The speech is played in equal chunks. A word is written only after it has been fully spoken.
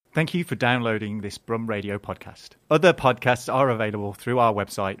Thank you for downloading this Brum Radio podcast. Other podcasts are available through our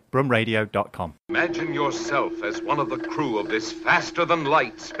website, brumradio.com. Imagine yourself as one of the crew of this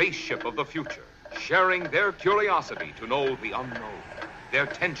faster-than-light spaceship of the future, sharing their curiosity to know the unknown, their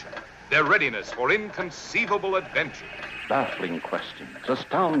tension, their readiness for inconceivable adventure. Baffling questions,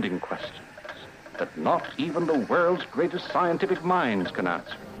 astounding questions that not even the world's greatest scientific minds can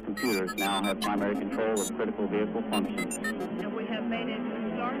answer. Computers now have primary control of critical vehicle functions. And we have made it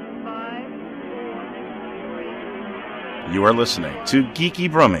to start 5, 4, 3. You are listening to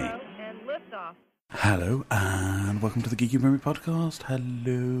Geeky Brummy. And liftoff. Hello, and welcome to the Geeky Brummy podcast.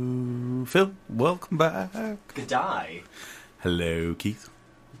 Hello, Phil. Welcome back. Good day. Hello, Keith.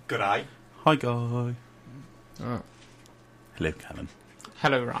 Good day. Hi, Guy. Oh. Hello, Callan.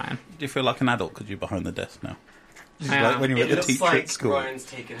 Hello, Ryan. Do you feel like an adult because you're behind the desk now? Like when you were the teacher like at school. Ryan's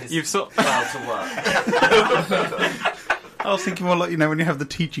taken his You've child to work. I was thinking more like, when you have the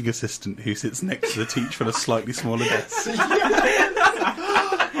teaching assistant who sits next to the teacher on a slightly smaller desk.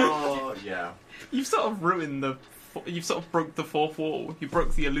 Oh, yeah. You've sort of ruined you've sort of broke the fourth wall. You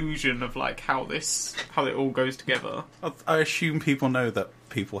broke the illusion of like how it all goes together. I assume people know that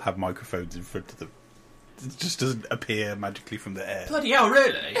people have microphones in front of them. It just doesn't appear magically from the air. Bloody hell,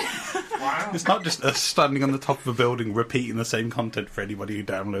 really? Wow. It's not just us standing on the top of a building repeating the same content for anybody who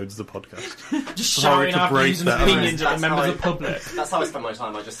downloads the podcast. Just Sorry shouting to our break views and that. opinions at That's the members how of the public. That's how I spend my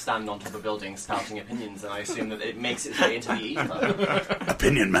time. I just stand on top of a building spouting opinions, and I assume that it makes its way into the ether.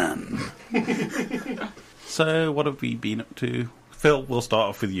 Opinion man. So, what have we been up to? Phil, we'll start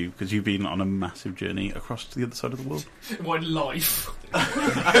off with you, because you've been on a massive journey across to the other side of the world. What life?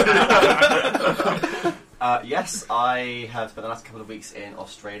 Yes, I have spent the last couple of weeks in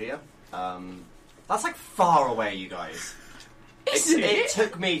Australia. That's like far away, you guys. It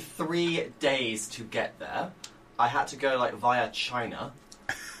took me 3 days to get there. I had to go like via China,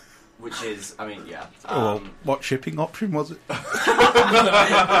 which is, yeah. What shipping option was it?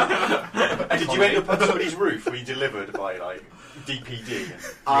 Did you end up on somebody's roof? Were you delivered by like DPD?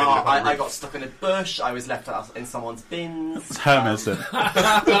 I got stuck in a bush. I was left out in someone's bins. It's Hermes then.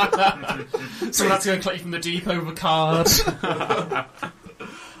 So that's going to collect you from the depot with a card. So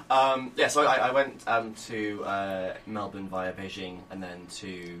I went to Melbourne via Beijing, and then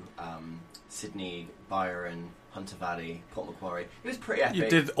to Sydney, Byron, Hunter Valley, Port Macquarie. It was pretty epic. You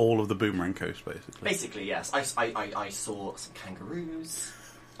did all of the Boomerang Coast, basically. Basically, yes. I saw some kangaroos.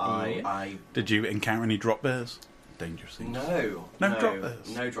 Did you encounter any drop bears? Dangerous things. No drop bears.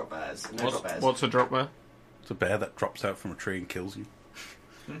 No drop bears. What's a drop bear? It's a bear that drops out from a tree and kills you.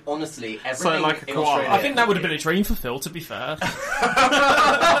 Honestly, everything like a in koala. Australia... I think that would have been a dream for Phil, to be fair.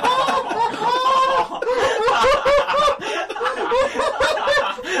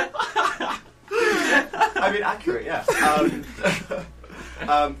 Accurate, yeah.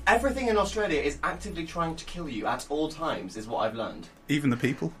 Everything in Australia is actively trying to kill you at all times, is what I've learned. Even the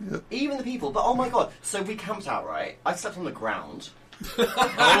people? Yeah. Even the people, but oh my god. So we camped out, right? I slept on the ground.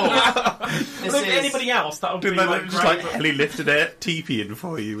 Anybody else, that would be like just like heli lifted a teepee in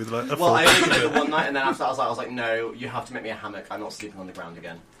for you with like a Well, I only did it one night, and then after that I was like, no, you have to make me a hammock. I'm not sleeping on the ground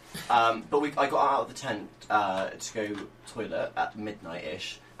again. But I got out of the tent to go toilet at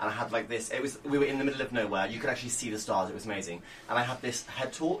midnight-ish, and I had like this. We were in the middle of nowhere. You could actually see the stars. It was amazing. And I had this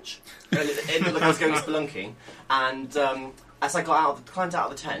head torch. It looked like I was going spelunking. And as I climbed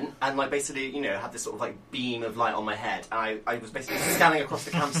out of the tent, and like basically, had this sort of like beam of light on my head, and I was basically scanning across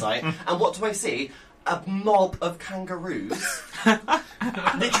the campsite. And what do I see? A mob of kangaroos.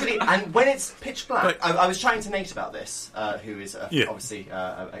 Literally, and when it's pitch black, I was chatting to Nate about this, who is obviously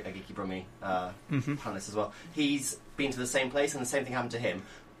a Geeky Brummy panelist as well. He's been to the same place, and the same thing happened to him.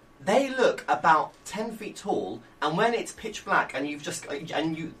 They look about 10 feet tall, and when it's pitch black, and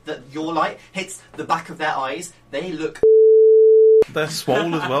your light hits the back of their eyes, they look. They're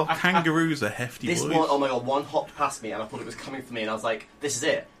swole as well. Kangaroos are hefty boys. One, oh my god, one hopped past me, and I thought it was coming for me, and I was like, "This is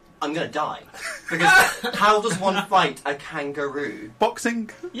it. I'm gonna die." Because how does one fight a kangaroo?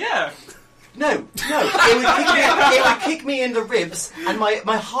 Boxing? Yeah. No. It would kick me in the ribs, and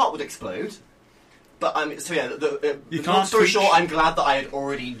my heart would explode. But long story short, I'm glad that I had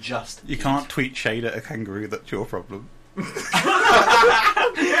already just... You can't tweet shade at a kangaroo, that's your problem.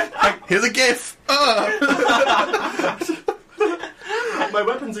 Here's a GIF! My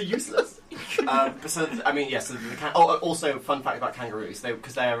weapons are useless. Also, fun fact about kangaroos,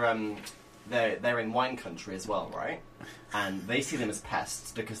 because they're in wine country as well, right? And they see them as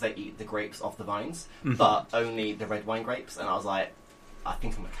pests because they eat the grapes off the vines, but only the red wine grapes. And I was like, I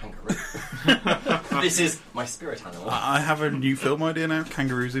think I'm a kangaroo. This is my spirit animal. I have a new film idea now.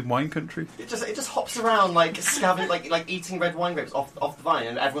 Kangaroos in wine country. It just hops around like scavenging, like eating red wine grapes off the vine,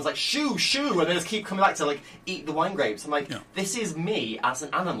 and everyone's like shoo, and they just keep coming back to like eat the wine grapes. I'm like, this is me as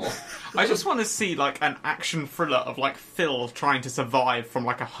an animal. I just want to see like an action thriller of like Phil trying to survive from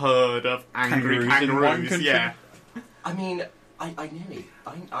like a herd of angry Kangaroos in wine kangaroos. country? Yeah. I mean, I nearly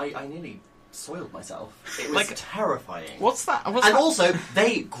soiled myself. It was terrifying. What's that? Also,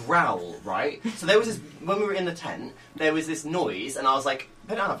 they growl, right? So there was this, when we were in the tent, there was this noise, and I was like,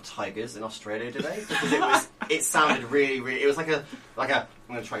 they don't have tigers in Australia, do they? Because it sounded really, it was like a, I'm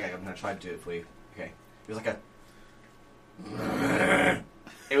going to try to do it for you. Okay. It was like a...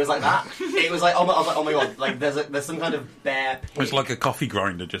 It was like that. It was like, oh my god, like there's some kind of bear pig. It's like a coffee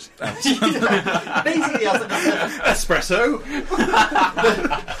grinder, just Basically, I was like, espresso.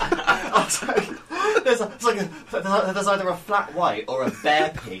 There's either a flat white or a bear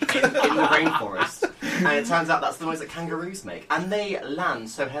pig in the rainforest, and it turns out that's the noise that kangaroos make. And they land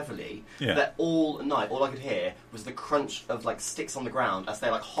so heavily that all night, all I could hear was the crunch of like sticks on the ground as they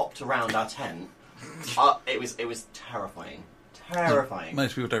like hopped around our tent. It was terrifying. Terrifying.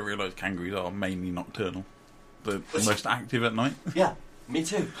 Most people don't realise kangaroos are mainly nocturnal. They're the most active at night. Yeah, me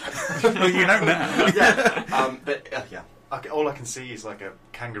too. Well, you know now. Yeah, yeah. All I can see is like a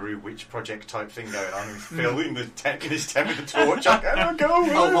kangaroo witch project type thing going on with Phil in his tent with a torch. I cannot go. Oh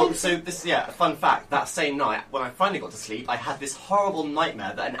well, so this fun fact. That same night, when I finally got to sleep, I had this horrible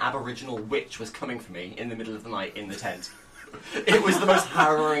nightmare that an Aboriginal witch was coming for me in the middle of the night in the tent. It was the most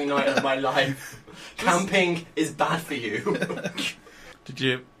harrowing night of my life. Camping is bad for you. Did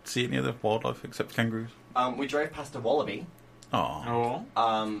you see any other wildlife except kangaroos? We drove past a wallaby. Oh.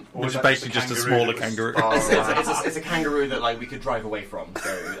 Was Which is basically just a smaller kangaroo. It's a kangaroo that like we could drive away from,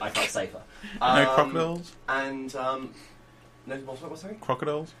 so I felt safer. No crocodiles? And no, what? Sorry?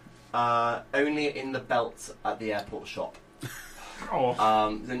 Crocodiles? Only in the belt at the airport shop. Oh.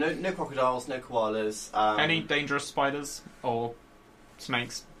 No crocodiles, no koalas. Any dangerous spiders or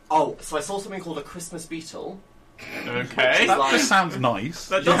snakes? Oh, so I saw something called a Christmas beetle. Okay. That just sounds nice.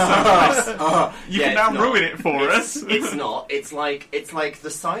 That does sound nice. You can now ruin it for us. It's not. It's like the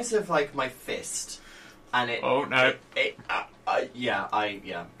size of like my fist, and it. Oh no! It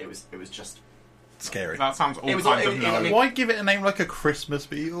was just scary. That sounds all kinds of no. Why give it a name like a Christmas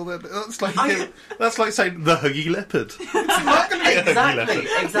beetle? That's like saying the Huggy Leopard. It's not going to be a Huggy Leopard.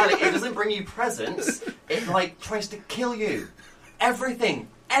 Exactly. It doesn't bring you presents. It like tries to kill you. Everything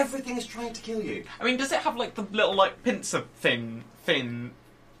is trying to kill you. I mean, does it have like the little like pincer fin?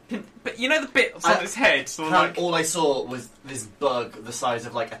 But you know the bits on its head. So like... All I saw was this bug the size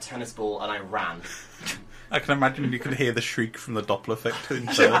of like a tennis ball, and I ran. I can imagine you could hear the shriek from the Doppler effect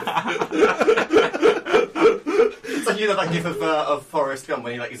inside. It's like, you know, that gif of Forrest Gump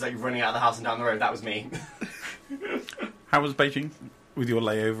when he's like running out of the house and down the road. That was me. How was Beijing with your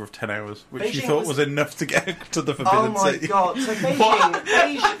layover of 10 hours, which Beijing you thought was enough to get to the Forbidden City? Oh my god! So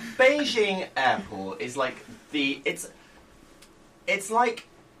Beijing Airport is like it's like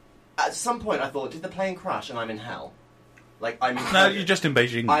at some point I thought, did the plane crash and I'm in hell? Like I'm in no, you're just in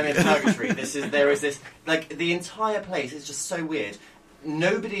Beijing. I'm in purgatory. There is this like the entire place is just so weird.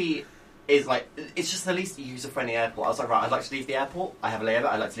 Nobody is like, it's just the least user-friendly airport. I was like, right, I'd like to leave the airport. I have a layover.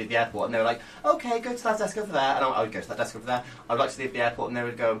 I'd like to leave the airport, and they were like, okay, go to that desk over there. And I would go to that desk over there. I'd like to leave the airport, and they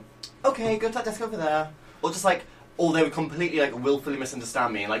would go, okay, go to that desk over there. Or just like, or they would completely like willfully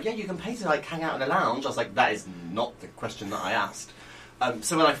misunderstand me and like, yeah, you can pay to like hang out in a lounge. I was like, that is not the question that I asked.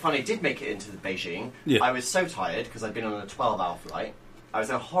 So when I finally did make it into Beijing, I was so tired because I'd been on a 12-hour flight. I was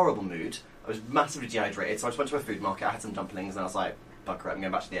in a horrible mood. I was massively dehydrated, so I just went to a food market. I had some dumplings, and I was like, bugger it, I'm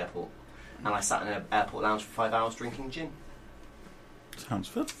going back to the airport. And I sat in an airport lounge for 5 hours drinking gin. Sounds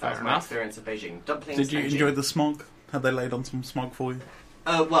fun. That was my experience of Beijing. Dumplings. Did you and enjoy gin. the smog? Had they laid on some smog for you?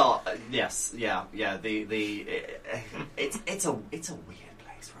 Yes, yeah. It's a weird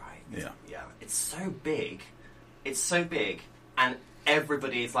place, right? Yeah. It's so big, and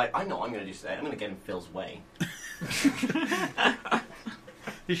everybody is like, I know what I'm going to do today. I'm going to get in Phil's way.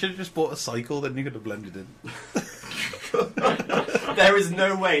 You should have just bought a cycle, then you could have blended in. There is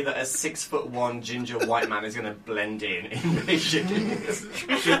no way that a 6'1" ginger white man is going to blend in Beijing.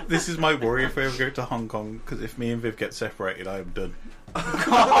 This is my worry if we ever go to Hong Kong, because if me and Viv get separated, I am done.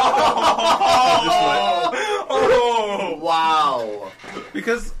 Oh, wow.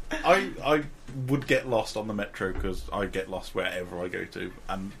 Because I would get lost on the metro, because I get lost wherever I go to,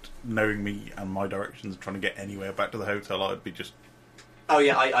 and knowing me and my directions, trying to get anywhere back to the hotel, I'd be just... Oh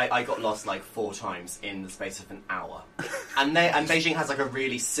yeah, I got lost like 4 times in the space of an hour. And Beijing has like a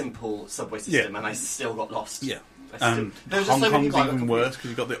really simple subway system, and I still got lost. Yeah. And There's Hong just so many Kong's people even I'm worse because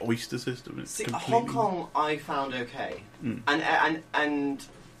you've got the oyster system. It's See, completely... Hong Kong I found okay, and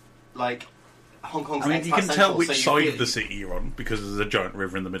like Hong Kong's. I mean, you can expat tell central, which so you side feel- of the city you're on because there's a giant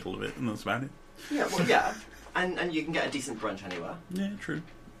river in the middle of it, and that's about it. Yeah, well, yeah, and you can get a decent brunch anywhere. Yeah, true.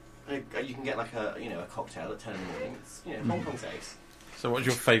 You can get like a cocktail at 10 in the morning. It's, Hong Kong's ace. So, what's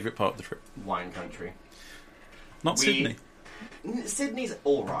your favourite part of the trip? Wine country. Not Sydney. Sydney's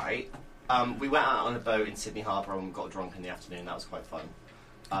all right. We went out on a boat in Sydney Harbour and got drunk in the afternoon. That was quite fun.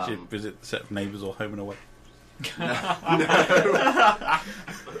 Did you visit the set of Neighbours or Home and Away?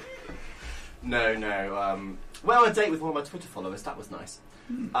 No. Went on a date with one of my Twitter followers. That was nice.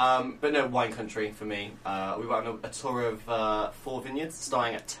 But no, wine country for me. We went on a tour of 4 vineyards,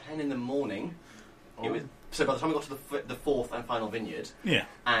 starting at 10 in the morning. So by the time we got to the 4th and final vineyard,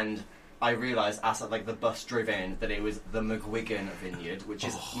 and I realised as the bus drove in that it was the McGuigan Vineyard, which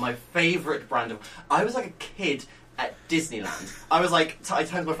is my favourite brand of. I was like a kid at Disneyland. I was like, I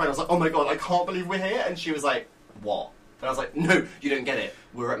turned to my friend. I was like, "Oh my god, I can't believe we're here!" And she was like, "What?" And I was like, "No, you don't get it.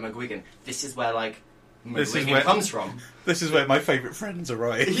 We're at McGuigan. This is where McGuigan comes from. This is where my favourite friends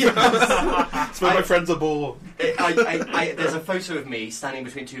arrive. Yes. It's where my friends are born." There's a photo of me standing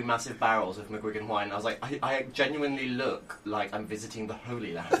between 2 massive barrels of McGuigan wine. And I was like, I genuinely look like I'm visiting the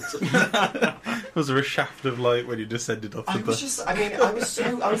Holy Land. Was there a shaft of light when you descended off the bus?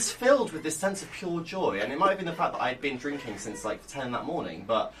 I was filled with this sense of pure joy, and it might have been the fact that I'd been drinking since 10 that morning,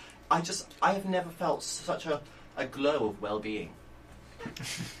 but I have never felt such a glow of well-being.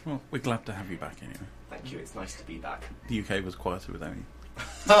 Well, we're glad to have you back anyway. Thank you, it's nice to be back. The UK was quieter without you.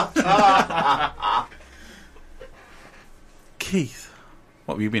 Keith,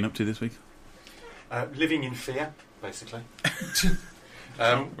 what have you been up to this week? Living in fear, basically.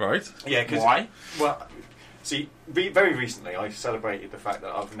 Right. Yeah, because... Why? Well, see, very recently I celebrated the fact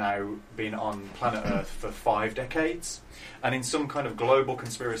that I've now been on planet Earth for 5 decades. And in some kind of global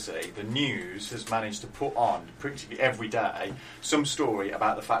conspiracy, the news has managed to put on, practically every day, some story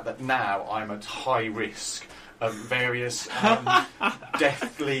about the fact that now I'm at high risk of various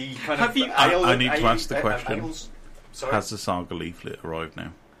deathly kind of... I need to ask the question. Sorry? Has the Saga leaflet arrived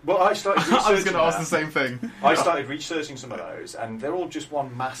now? Well, I started researching I was going to ask the same thing. I started researching some of those, and they're all just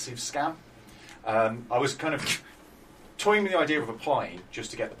one massive scam. I was kind of toying with the idea of applying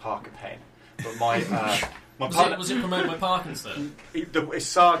just to get the Parker pen, but my partner... Was it promoted by Parkinson? It's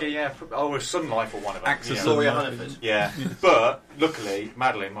Saga, yeah, or Sun Life, or one of them. Gloria Hunniford. Yeah, but luckily,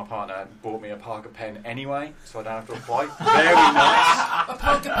 Madeline, my partner, bought me a Parker pen anyway, so I don't have to apply. Very nice. A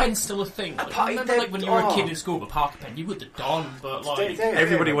Parker pen's still a thing. I remember when you were a kid in school, a Parker pen, you would have done, but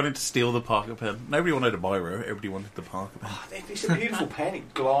everybody wanted to steal the Parker pen. Nobody wanted a biro, everybody wanted the Parker pen. It's a beautiful pen,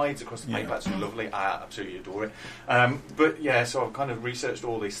 it glides across the paper, it's lovely, I absolutely adore it. But yeah, so I've kind of researched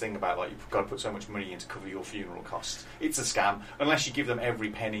all this thing about you've got to put so much money in to cover your funeral costs. It's a scam. Unless you give them every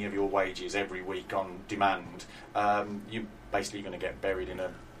penny of your wages every week on demand, you're basically going to get buried in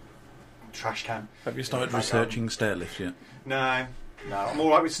a trash can. Have you started researching stair lifts yet? No, I'm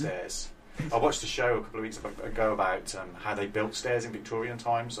alright with stairs. I watched a show a couple of weeks ago about how they built stairs in Victorian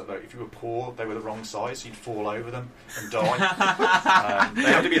times, so that if you were poor, they were the wrong size, so you'd fall over them and die. They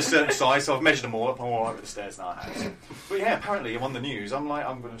have to be a certain size, so I've measured them all up. I'm alright with the stairs in our house. But yeah, apparently I'm on the news. I'm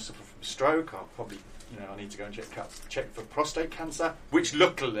going to suffer from a stroke. I'll probably... I need to go and check for prostate cancer, which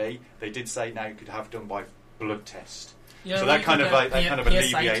luckily they did say now you could have done by blood test. Yeah, so that kind of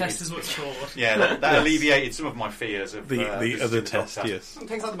alleviated. Test is what's called. Yeah, that alleviated some of my fears of the other test. Yes, I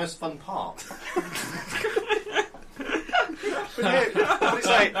think that's the most fun part. But yeah, it's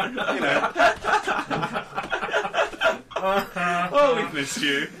like, oh, we've missed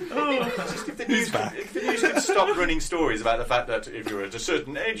you. Just if the news could stop running stories about the fact that if you're at a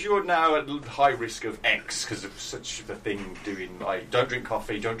certain age, you're now at high risk of X because of such a thing doing, don't drink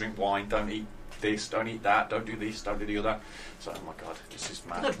coffee, don't drink wine, don't eat this, don't eat that, don't do this, don't do the other. So, oh my god, this is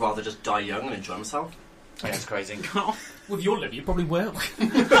mad. I'd rather just die young and enjoy myself. Yeah, it's crazy. With your liver, you probably will.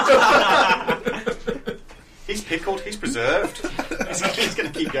 He's pickled, he's preserved. He's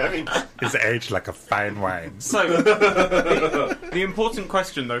going to keep going. It's aged like a fine wine. So, the important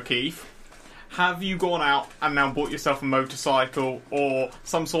question though, Keith, have you gone out and now bought yourself a motorcycle or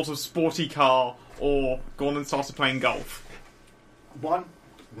some sort of sporty car or gone and started playing golf?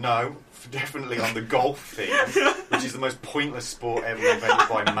 No, definitely on the golf thing, which is the most pointless sport ever invented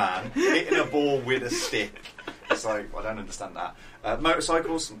by man. Hitting a ball with a stick. It's like, I don't understand that.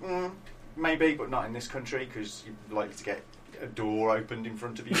 Motorcycles, maybe, but not in this country, because you're likely to get a door opened in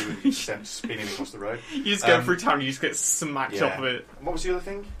front of you and you're sent spinning across the road. You just go through town and you just get smacked off of it. What was the other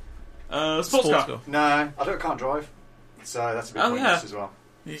thing? Sports car. No, I can't drive. So that's a bit pointless as well.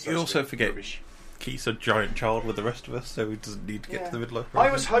 You also forget Keith's a giant child with the rest of us, so he doesn't need to get to the midlife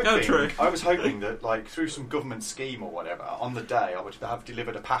crisis. I was hoping that, like, through some government scheme or whatever, on the day I would have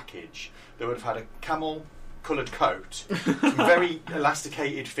delivered a package that would have had a camel-coloured coat, some very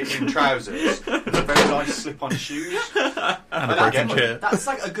elasticated fitting trousers, and some very nice slip-on shoes, and a broken chair. That's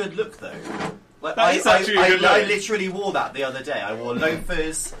like a good look, though. Like, That is actually a good look. I literally wore that the other day. I wore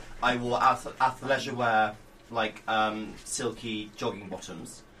loafers. I wore athleisure wear, like silky jogging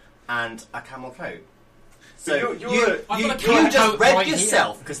bottoms, and a camel coat. So you just read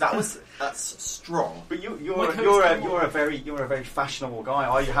yourself because that's strong. But you're a very fashionable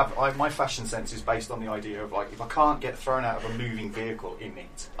guy. My fashion sense is based on the idea of, like, if I can't get thrown out of a moving vehicle in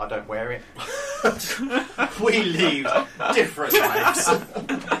it, I don't wear it. We lead different lives.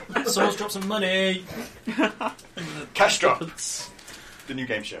 Someone's dropped some money. Cash drops. The new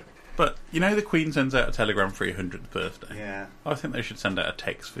game show. But you know, the Queen sends out a telegram for your 100th birthday. Yeah. I think they should send out a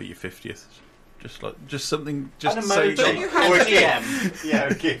text for your 50th. Just something. An to say, emoji. Don't you have Or a to- GIF. Yeah,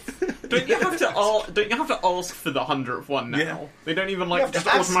 a GIF. Don't you have to ask for the 100th one now? Yeah. They don't even You have just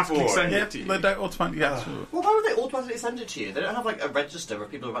to ask automatically for it. send Yeah, it to you. they don't automatically ask for it. Well, why would they automatically send it to you? They don't have like a register where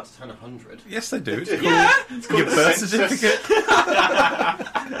people are about to turn 100. Yes, they do. It's It's called your the birth census.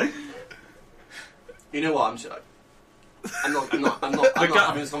 certificate. You know what? I'm not having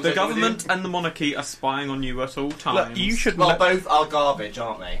this conversation The government with you. and the monarchy are spying on you at all times. Look, you should. Well, both are garbage,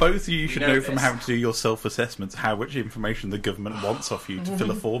 aren't they? Both of you should know from this. having to do your self-assessments how much information the government wants off you to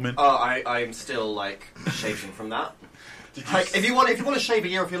fill a form in. Oh, I'm still like shaving from that. Like, if you want to shave a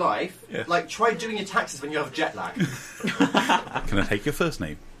year of your life, Yeah. like try doing your taxes when you have jet lag. Can I take your first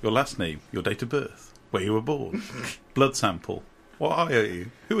name, your last name, your date of birth, where you were born, blood sample? What are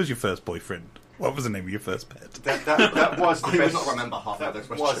you? Who was your first boyfriend? What was the name of your first pet? That was the I would best. not remember half of those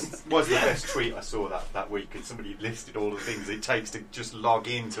questions. was the best tweet I saw that week, and somebody listed all the things it takes to just log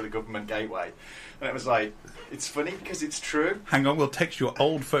into the government gateway, and it was like, it's funny because it's true. Hang on, we'll text your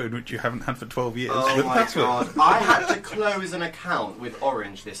old phone, which you haven't had for 12 years, Oh with a my password. god! I had to close an account with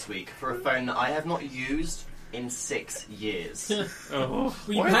Orange this week for a phone that I have not used in 6 years. Oh.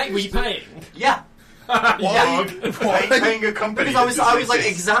 Were you paying? Yeah. Why paying a company? Because I was like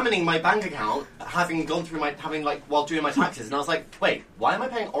examining my bank account, having gone through while doing my taxes, and I was like, wait, why am I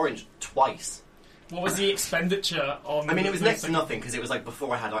paying Orange twice? What was the expenditure on? I mean, it was next to nothing because it was like before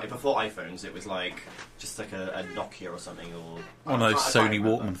iPhones. It was like just like a Nokia or something, or One of those Sony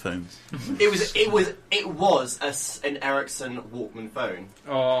Walkman phones. It was an Ericsson Walkman phone.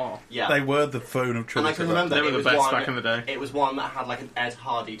 Oh, Yeah. They were the phone of choice. And I can at that remember They were it the was best one, back in the day. It was one that had like an Ed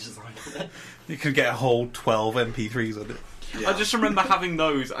Hardy design on it. You can get a whole 12 MP3s on it. I just remember having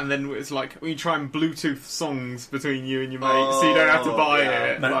those, and then it's like when you try and Bluetooth songs between you and your mate, so you don't have to buy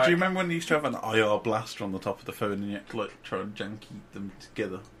it. Now, like- do you remember when you used to have an IR blaster on the top of the phone and you had to like try and janky them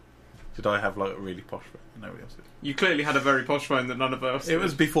together? Did I have like a really posh phone? Nobody else did. You clearly had a very posh phone that none of us. It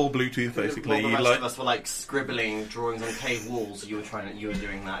was before Bluetooth, basically. While the rest Like, of us were like scribbling drawings on cave walls. You were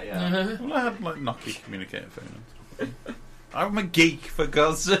doing that, yeah. well, I had like Nokia communicator phone. I'm a geek, for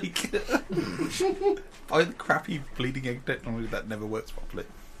God's sake. Buy the crappy bleeding egg technology that never works properly.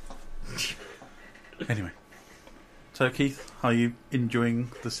 Anyway, so Keith, are you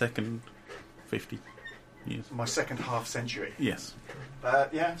enjoying the second 50 years? My second half century. Yes.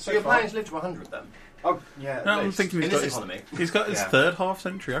 Yeah. So you're planning to live to 100 then? Oh, yeah. at No, I'm least. thinking In he's this got, economy? he's got his Yeah. third half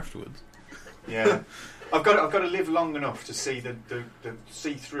century afterwards. Yeah. I've got to live long enough to see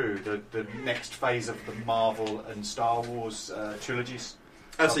see through the next phase of the Marvel and Star Wars trilogies.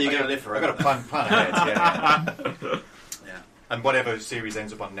 Oh, so you're going to live I've forever? got to plan ahead. Yeah. And whatever series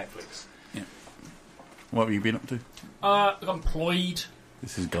ends up on Netflix. Yeah. What have you been up to? I got employed.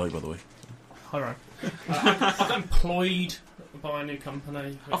 This is Guy, by the way. Alright. I got employed by a new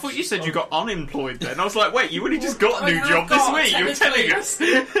company. I thought you said you got unemployed then. I was like, wait, you only just got a new I job got- this week. You were telling us.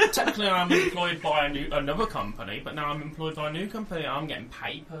 Technically, I'm employed by another company, but now I'm employed by a new company. I'm getting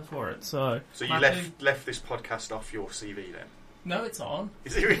paper for it. So So you happy. left this podcast off your CV then? No, it's on.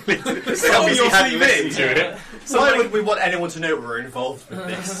 Is it really? It's on your CV. To it. Why would we want anyone to know we're involved with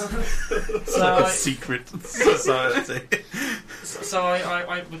this? So A secret society. So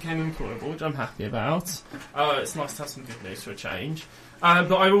I became employable, which I'm happy about. It's nice to have some good news for a change.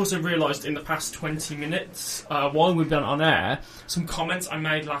 But I also realised in the past 20 minutes, while we've been on air, some comments I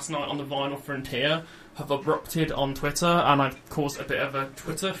made last night on the Vinyl Frontier have erupted on Twitter, and I've caused a bit of a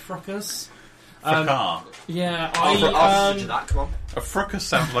Twitter fracas. Yeah, I'll switch to that, come on. A fracas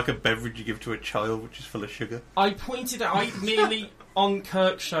sounds like a beverage you give to a child which is full of sugar. I pointed out, I merely, on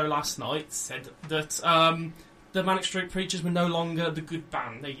Kirk's show last night, said that the Manic Street Preachers were no longer the good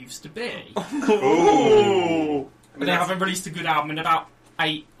band they used to be. Ooh. They haven't released a good album in about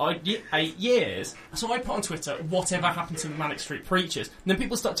 8 years. So I put on Twitter, whatever happened to the Manic Street Preachers? And then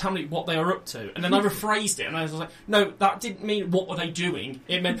people start telling me what they are up to. And then I rephrased it, and I was like, no, that didn't mean what were they doing.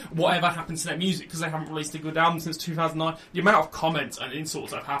 It meant whatever happened to their music, because they haven't released a good album since 2009. The amount of comments and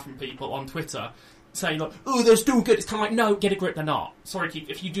insults I've had from people on Twitter saying, like, oh, they're still good. It's kind of like, no, get a grip, they're not. Sorry, Keith,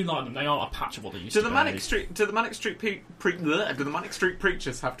 if you do like them, they aren't a patch of what they used to be. Do the Manic Street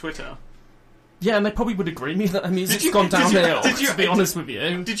Preachers have Twitter? Yeah, and they probably would agree with me that their music's gone downhill, to be honest with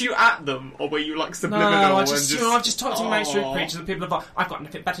you. Did you at them, or were you, like, subliminal? No, I just typed in Manic Street Preachers, and people are like, I've got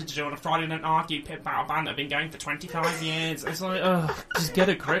nothing better to do on a Friday than argue about a band that have been going for 25 years. It's like, just get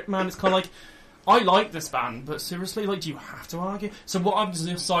a grip, man. It's kind of like, I like this band, but seriously, like, do you have to argue? So what I've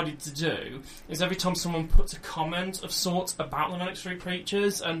decided to do is every time someone puts a comment of sorts about the Manic Street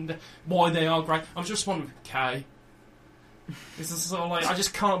Preachers and why they are great, I'm just responding with K. This is sort of like, I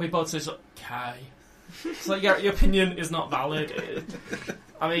just can't be bothered to say, K. It's like, yeah, your opinion is not valid.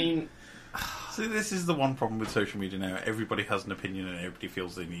 I mean... So this is the one problem with social media now. Everybody has an opinion and everybody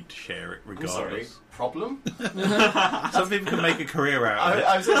feels they need to share it regardless. I'm sorry, problem? Some people can make a career out of it.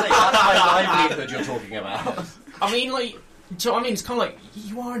 I was going to say, that's my livelihood you're talking about. I mean, like... So, I mean, it's kind of like,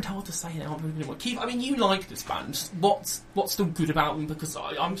 you are entitled to say it. Keith, I mean, you like this band. What's still good about them? Because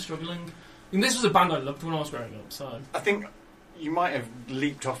I'm struggling. And this was a band I loved when I was growing up, so... I think you might have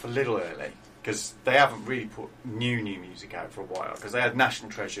leaped off a little early, because they haven't really put new music out for a while, because they had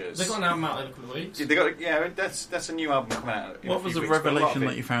National Treasures. They got an album out in a couple of weeks. Yeah, that's a new album coming out. What was the revelation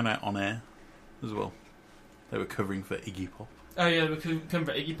that you found out on air as well? They were covering for Iggy Pop. Oh yeah, they were covering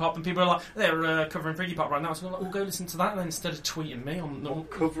for Iggy Pop, and people are like, they're covering for Iggy Pop right now, so I'm like, well, go listen to that then instead of tweeting me on...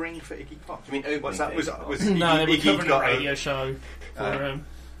 Covering for Iggy Pop? You mean opening? What's that? Was no, they were covering a radio show for...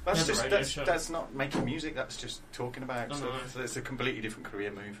 That's not making music. That's just talking about. So it's a completely different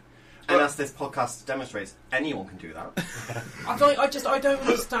career move. And as this podcast demonstrates, anyone can do that. I don't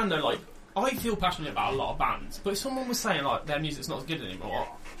understand though. Like, I feel passionate about a lot of bands, but if someone was saying like their music's not as good anymore,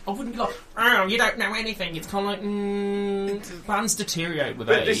 I wouldn't be like, oh, you don't know anything. It's kind of like bands deteriorate with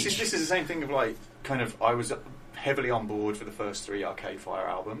age. This is the same thing of like kind of. I was heavily on board for the first 3 Arcade Fire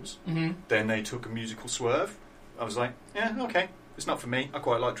albums. Mm-hmm. Then they took a musical swerve. I was like, yeah, okay. It's not for me. I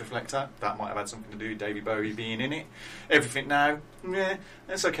quite liked Reflector. That might have had something to do with David Bowie being in it. Everything now, yeah,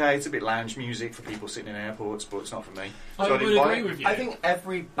 it's okay. It's a bit lounge music for people sitting in airports, but it's not for me. So I would agree with you. I think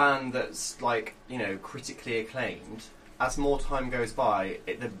every band that's like, you know, critically acclaimed, as more time goes by,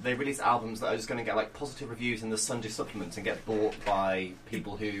 they release albums that are just going to get like positive reviews in the Sunday supplements and get bought by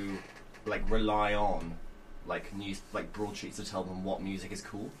people who like rely on like news, like broadsheets to tell them what music is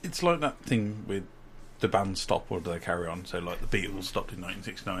cool. It's like that thing with the band stop or do they carry on? So like the Beatles stopped in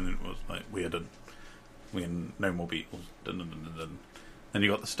 1969 and it was like we're done. We're no more Beatles. Dun, dun, dun, dun, dun. Then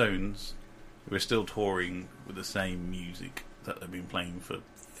you got the Stones who are still touring with the same music that they've been playing for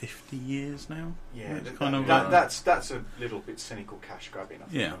 50 years now. Yeah, that's a little bit cynical cash grabbing. I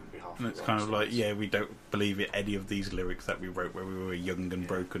think, yeah, on behalf and of it's kind of like, yeah, we don't believe it, any of these lyrics that we wrote where we were young and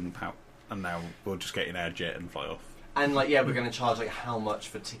broken, and now we'll just get in our jet and fly off. And like, yeah, we're going to charge like how much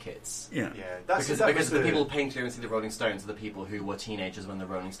for tickets? Yeah, because the people paying to go and see the Rolling Stones are the people who were teenagers when the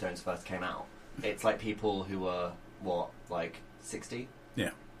Rolling Stones first came out. It's like people who were like 60.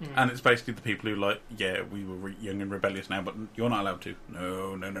 Yeah, and it's basically the people who like, yeah, we were young and rebellious now, but you're not allowed to.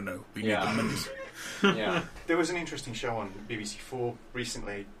 No. We need the monies. Yeah, there was an interesting show on BBC 4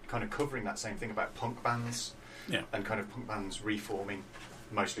 recently, kind of covering that same thing about punk bands. Yeah, and kind of punk bands reforming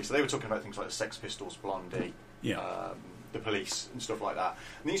mostly. So they were talking about things like the Sex Pistols, Blondie. The Police and stuff like that.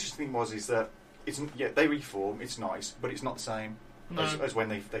 And the interesting thing is that they reform. It's nice, but it's not the same as when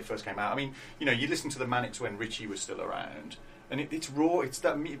they first came out. I mean, you know, you listen to the Manics when Richie was still around, and it's raw. It's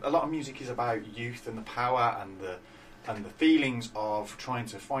that a lot of music is about youth and the power and the feelings of trying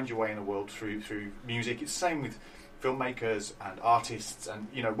to find your way in the world through music. It's the same with filmmakers and artists. And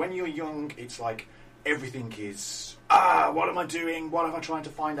you know, when you're young, it's like everything is, what am I doing? What am I trying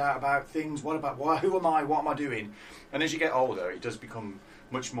to find out about things? Who am I? What am I doing? And as you get older, it does become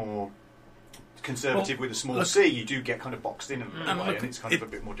much more conservative with a small C. You do get kind of boxed in a way, and it's kind of a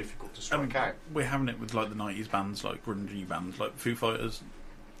bit more difficult to strike out. We're having it with like the 90s bands, like grungy bands, like Foo Fighters.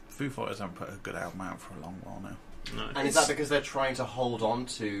 Foo Fighters haven't put a good album out for a long while now. No. And is that because they're trying to hold on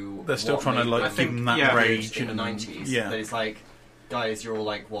to... They're still trying to like film that rage in the 90s. Yeah. That it's like, guys, you're all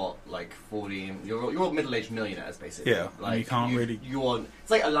like 40, and you're all middle-aged millionaires basically. Yeah, like, and you can't really.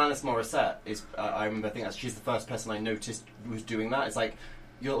 It's like Alanis Morissette is. I remember. I think she's the first person I noticed was doing that. It's like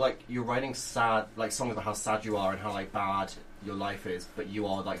you're writing sad like songs about how sad you are and how like bad your life is, but you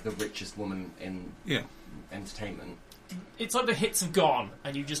are like the richest woman in entertainment. It's like the hits have gone,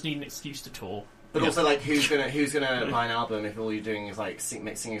 and you just need an excuse to tour. But also, like, who's gonna buy an album if all you're doing is like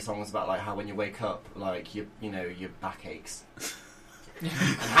singing songs about like how when you wake up, like your back aches. And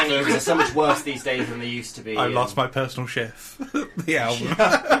hangovers are so much worse these days than they used to be. I lost my personal chef. The album.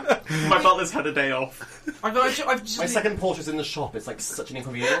 My butler's had a day off. My second portrait's in the shop. It's like such an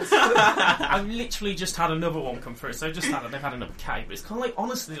inconvenience. I've literally just had another one come through. So they've had another K, but it's kind of like,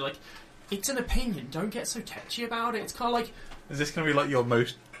 honestly, like, it's an opinion. Don't get so tetchy about it. It's kind of like... Is this going to be like your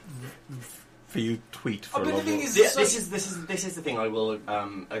most viewed tweet for a long time? This is the thing I will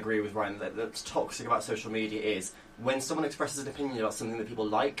agree with Ryan, that's toxic about social media is when someone expresses an opinion about something that people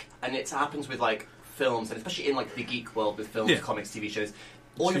like, and it happens with like films, and especially in like the geek world with films, comics, TV shows,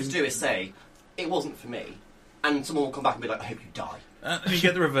 all you have to do is say, it wasn't for me, and someone will come back and be like, I hope you die. And you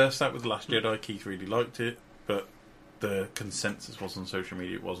get the reverse that with The Last Jedi. Keith really liked it, but the consensus was on social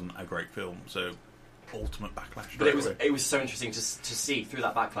media it wasn't a great film, so ultimate backlash. But it was so interesting to see through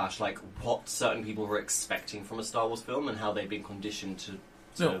that backlash, like what certain people were expecting from a Star Wars film and how they'd been conditioned to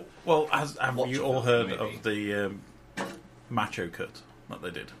no, well, have you all heard movie. of the macho cut that they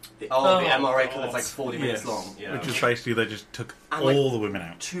did? The MRA cut that's like 40 minutes long. Yeah. Which is basically they just took and all like, the women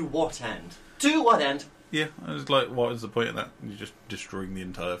out. To what end? To what end? Yeah, it was like, what is the point of that? You're just destroying the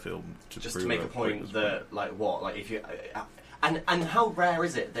entire film just to make a point that, like, what, like if you. And how rare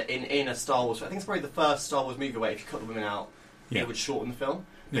is it that in a Star Wars... I think it's probably the first Star Wars movie where if you cut the women out, it would shorten the film.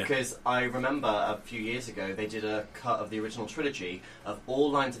 Because I remember a few years ago, they did a cut of the original trilogy of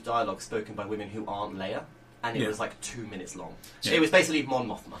all lines of dialogue spoken by women who aren't Leia, and it was like 2 minutes long. So it was basically Mon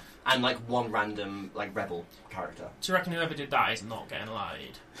Mothma, and like one random like rebel character. Do you reckon whoever did that is not getting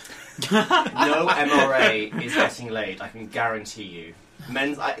laid? No MRA is getting laid, I can guarantee you.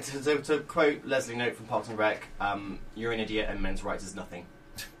 To quote Leslie Knope from Parks and Rec, you're an idiot and men's rights is nothing.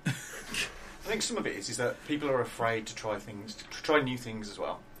 I think some of it is that people are afraid to try new things as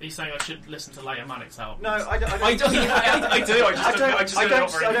well. Are you saying I should listen to Leia Mannix albums? No, I don't. I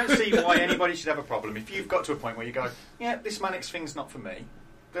don't see why anybody should have a problem. If you've got to a point where you go, yeah, this Mannix thing's not for me,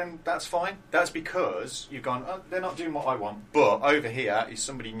 then that's fine. That's because you've gone, oh, they're not doing what I want. But over here is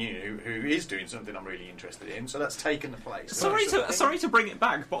somebody new who is doing something I'm really interested in, so that's taken the place. Sorry to bring it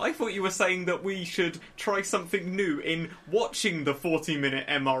back, but I thought you were saying that we should try something new in watching the 40-minute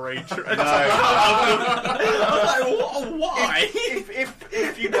MRA. Why?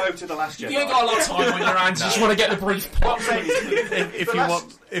 If you go to The Last Jedi... You ain't got a lot of time on your hands, you just want to get the brief plot.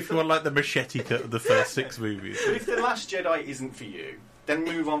 If you want like the machete cut of the first 6 movies. If The Last Jedi isn't for you, then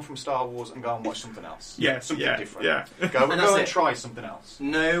move on from Star Wars and go and watch something else. Something different. Go and try something else.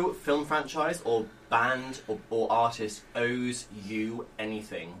 No film franchise or band or artist owes you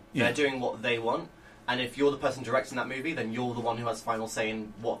anything. They're doing what they want, and if you're the person directing that movie, then you're the one who has final say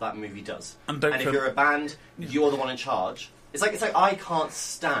in what that movie does. And if you're a band, you're the one in charge. It's like I can't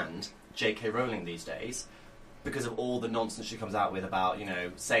stand J.K. Rowling these days because of all the nonsense she comes out with about,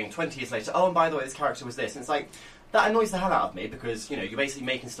 saying 20 years later, oh, and by the way, this character was this. And it's like, that annoys the hell out of me because, you're basically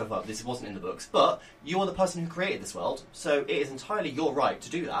making stuff up. This wasn't in the books. But you're the person who created this world, so it is entirely your right to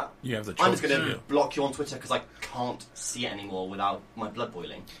do that. You have the choice. I'm just going to block you on Twitter because I can't see it anymore without my blood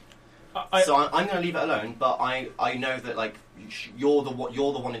boiling. So I'm going to leave it alone, but I know that, like, you're the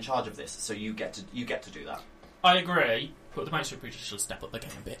one in charge of this, so you get to do that. I agree, but the Maestro Preacher should step up the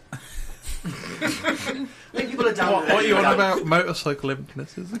game a bit. I think people are down. What are you on about motorcycle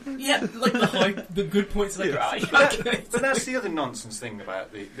influences again? Yeah, like the good points of the guy. But that's the other nonsense thing about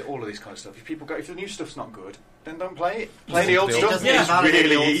all of this kind of stuff. If people go, if the new stuff's not good, then don't play it. Play the old stuff. It's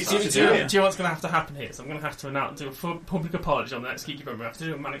really easy to do. Do you know what's going to have to happen here? So I'm going to have to do a public apology on the next Geeky Bummer. I have to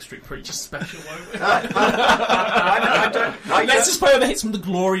do a Manic Street Preacher special. Let's just play all the hits from the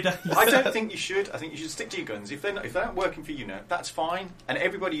glory days. I don't think you should. I think you should stick to your guns. If they're not working for you now, that's fine. And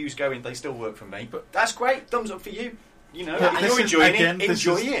everybody who's going, they still work for me. But that's great. Thumbs up for you. If you're enjoying it,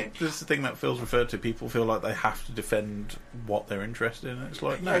 enjoy it. This is the thing that Phil's referred to. People feel like they have to defend what they're interested in. It's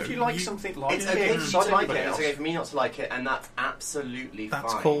like, no, if you like something, it's okay for you to like it. It's okay for me not to like it, and that's absolutely fine.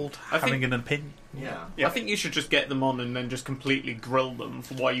 That's called having an opinion. Yeah. I think you should just get them on and then just completely grill them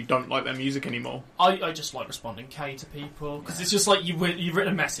for why you don't like their music anymore. I just like responding to people because it's just like you've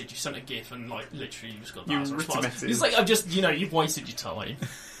written a message, you sent a GIF, and like literally you just got that as a response. It's like you've wasted your time.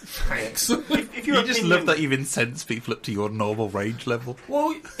 Thanks. If you just love that you've incensed people up to your normal rage level.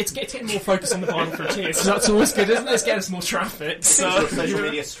 Well, it's getting more focus on the Violent Frontiers, so that's always good, isn't it? It's getting us more traffic. So social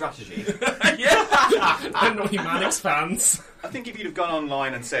media strategy. Annoying Mannix fans. I think if you'd have gone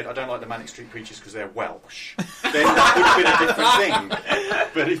online and said, I don't like the Manic Street Preachers because they're Welsh, then that would have been a different thing.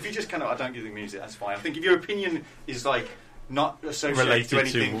 But if you just kind of, I don't give the music, that's fine. I think if your opinion is like not associated related to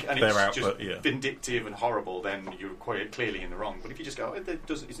anything to and their it's output, just vindictive and horrible, then you're quite clearly in the wrong. But if you just go,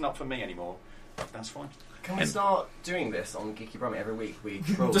 it's not for me anymore, That's fine. Can we start doing this on Geeky Brummy every week? We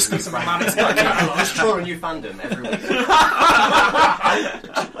draw Just a new some fandom. romantic Just draw a new fandom every week.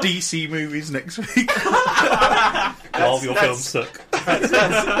 DC movies next week. While your films suck.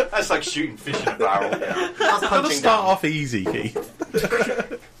 That's like shooting fish in a barrel. That's Gotta punching start down. off easy,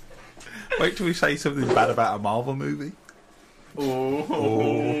 Keith. Wait till we say something bad about a Marvel movie.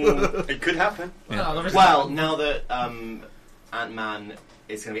 Oh. It could happen. Well, now that Ant-Man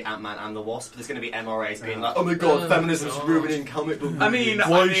is going to be Ant-Man and the Wasp, there's going to be MRAs being like, oh my god, feminism's ruining comic book movies. I mean,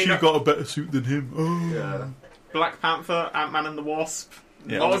 Why has she got a better suit than him? Oh. Yeah. Black Panther, Ant-Man and the Wasp.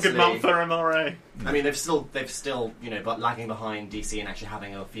 Yeah. Not a good Honestly. month for MRA. I mean, they've still, but lagging behind DC and actually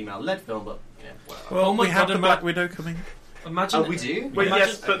having a female-led film, but whatever. Well, Oh my we have God, the Black Widow coming. Imagine. Oh, we do? Well, Imagine-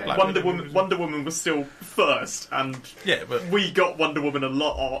 yes, but Okay. Wonder Woman was still first, and Yeah, but we got Wonder Woman a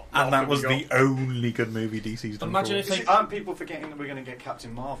lot. and that after was we the only good movie DC's done. Imagine for if us. they. Aren't people forgetting that we're going to get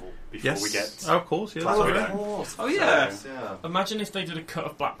Captain Marvel before Yes, we get... oh, of course, yeah. Black that's Widow. right. Of course. Oh, yeah. Yeah. Imagine if they did a cut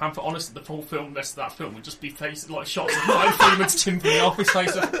of Black Panther. Honestly, the full film, rest of that film would just be faces like shots of Martin Freeman's timpani off his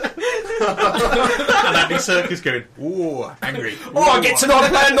face. And Andy Serkis going, "Ooh, angry." Oh, I get to not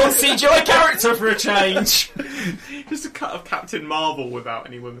play a non-CGI character for a change. Just a cut of Captain Marvel without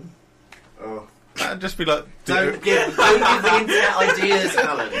any women. Oh. That'd just be like, Don't give the internet ideas,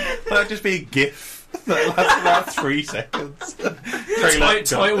 Alan. that'd just be a GIF that lasts about 3 seconds. Trailer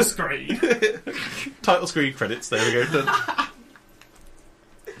Title done. screen. Title screen credits. There we go. Done.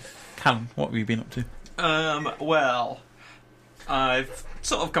 Callum, what have you been up to? Well, I've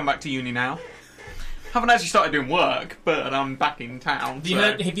sort of come back to uni now. Haven't actually started doing work, but I'm back in town.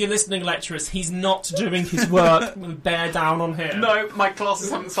 If you're listening, lecturers, he's not doing his work. Bear down on him. No, my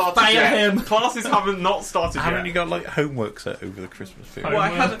classes haven't started Fire yet. him. Classes haven't not started Haven't yet. you got like homework set over the Christmas period? Well,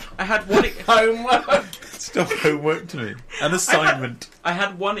 I had one. Homework. Still homework to me. An assignment. I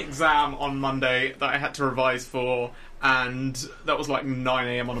had one exam on Monday that I had to revise for, and that was like 9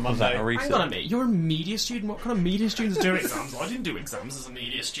 AM on a Was that Monday. a reset? Hang on a minute, you're a media student? What kind of media students do exams? I didn't do exams as a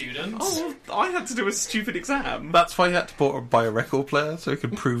media student. Oh, well, I had to do a stupid exam. That's why he had to buy a record player so he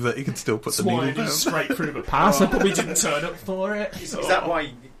could prove that he can still put That's the why I needle did down. straight through the pass. I probably didn't turn up for it. Is that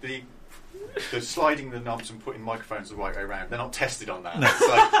why the sliding the knobs and putting microphones the right way around? They're not tested on that.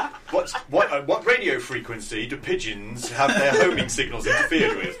 It's like, what radio frequency do pigeons have their homing signals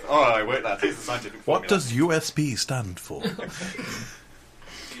interfered with? Oh, I worked that. Here's the scientific What formula. does USB stand for?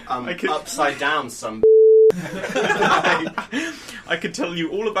 Upside down, some. I could tell you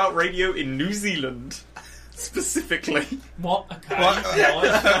all about radio in New Zealand, specifically. What? Okay.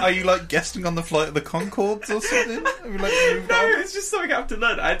 Are you like guesting on the flight of the Concords or something? Have you like moved No, on? it's just something I have to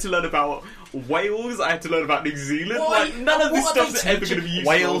learn. I had to learn about Wales. I had to learn about New Zealand. Why? Like none of this What are stuff's they ever going to be teaching? useful.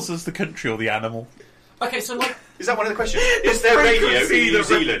 Wales as the country or the animal? Okay, so like, Is that one of the questions? Is there radio frequency in New that-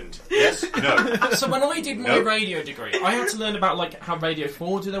 Zealand? Yes? No? so when I did my Nope. radio degree, I had to learn about like how radio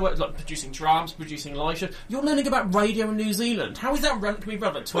 4 do their work, like producing dramas, producing live shows. You're learning about radio in New Zealand. How is that can be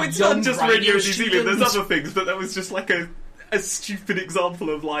relevant to Well, a it's young not just radio in New student? Zealand. There's other things, but that was just like a stupid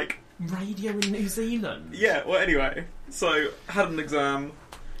example of like. Radio in New Zealand. Yeah. Well, anyway, so had an exam,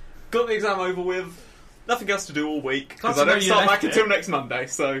 got the exam over with. Nothing else to do all week because Glad I to know don't you start left back it. until next Monday.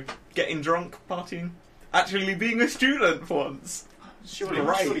 So getting drunk, partying, actually being a student for once.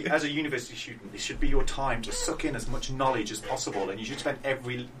 Surely, as a university student, this should be your time to suck in as much knowledge as possible, and you should spend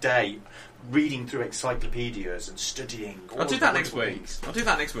every day reading through encyclopedias and studying. I'll do that next week. I'll do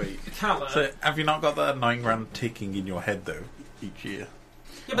that next week. Callum. So have you not got that 9 grand ticking in your head though each year?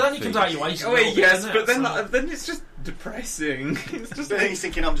 Yeah, but then you comes out your wages. Oh wait, yes, but then it's just depressing. It's just But then he's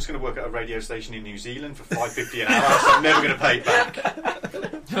thinking, I'm just going to work at a radio station in New Zealand for $5.50 an hour, so I'm never going to pay it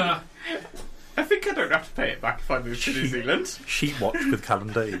back. I think I don't have to pay it back if I move to New Zealand. Sheep watch with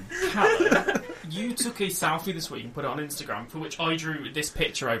Callum Dane. Callum, you took a selfie this week and put it on Instagram, for which I drew this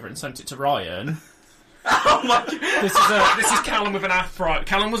picture over and sent it to Ryan. Oh my God. This is Callum with an afro.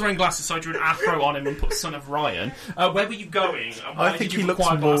 Callum was wearing glasses, so I drew an afro on him and put "Son of Ryan." Where were you going? And why I think did you he looks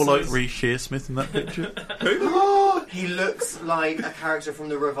require more like glasses? Reece Shearsmith in that picture. He looks like a character from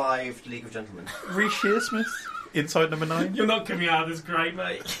the revived League of Gentlemen. Reece Shearsmith? Inside number 9? You're not coming out of this great,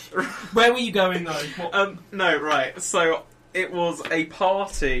 mate. Where were you going though? What? No, right. So it was a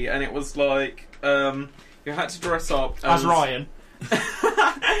party, and it was like you had to dress up As Ryan.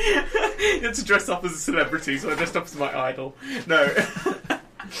 You had to dress up as a celebrity, so I dressed up as my idol. No,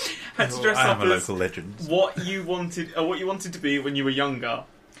 had to dress I up am a as local legend. what you wanted to be when you were younger,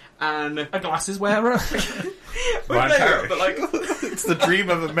 and A glasses wearer. well, Ryan no, Parrish. but like It's the dream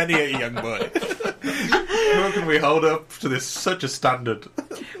of many a young boy. How can we hold up to this such a standard?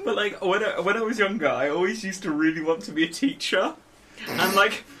 But like when I was younger, I always used to really want to be a teacher, and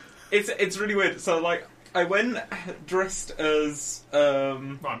like It's really weird. So like, I went dressed as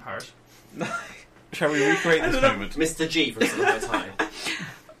Ryan Parrish. Shall we recreate this moment? Mr. G from Summer Time.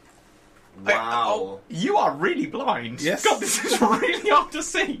 Wow. You are really blind. Yes. God, this is really hard to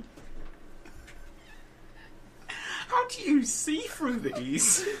see. How do you see through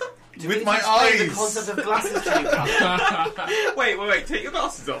these? With my Explain the eyes. concept of glasses to you, Cal. Wait, take your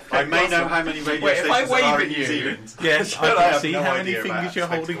glasses off. I may know how many radio Wait, if I stations there are wave in at New you- Zealand. Yes, But I have can see no how many idea about fingers you're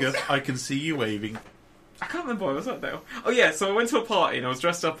holding up. spectacles. I can see you waving. I can't remember what I was at now. Oh yeah, so I went to a party and I was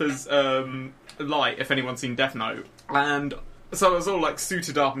dressed up as Light, if anyone's seen Death Note. And so I was all like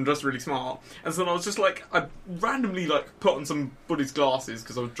suited up and dressed really smart. And so then I was just like, I randomly like put on somebody's glasses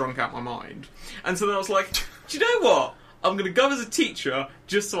because I was drunk out my mind. And so then I was like, do you know what? I'm going to go as a teacher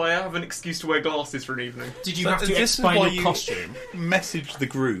just so I have an excuse to wear glasses for an evening. Did you So have to this is explain why your you costume? Message the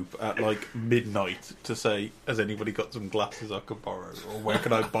group at like midnight to say, has anybody got some glasses I could borrow? Or where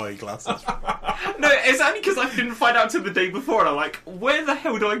can I buy glasses from? No, it's only because I didn't find out till the day before. And I'm like, where the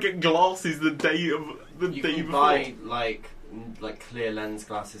hell do I get glasses the day You day can before? buy like clear lens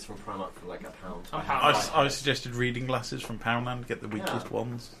glasses from Primark for like £1. I suggested reading glasses from Poundland, get the weakest Yeah.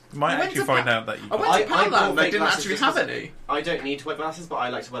 ones. You might I went actually to find Pa- out that you I went to bought Poundland, they fake didn't glasses actually just have because any. I don't need to wear glasses, but I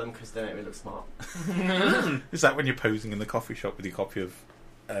like to wear them because they make me look smart. Is that when you're posing in the coffee shop with your copy of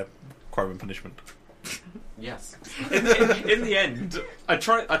Crime and Punishment? Yes. In the end, I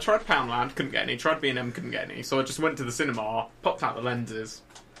tried Poundland, couldn't get any. Tried B&M, couldn't get any. So I just went to the cinema, popped out the lenses.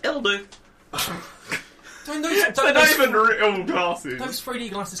 It'll do. Don't They're not even real glasses. Those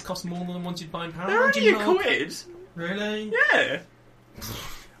 3D glasses cost more than the ones you'd buy in Poundland. They're only you know? £1. Really? Yeah.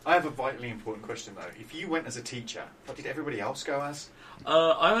 I have a vitally important question though. If you went as a teacher, what did everybody else go as?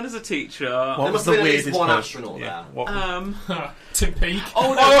 I went as a teacher. What must was the have been at least weirdest one person? astronaut Yeah. there. What Tim Peake.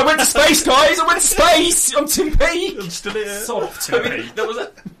 Oh, no. I went to space, guys! I went to space! I'm Tim Peake! I'm still here. Sort of Tim I mean, Peake. there was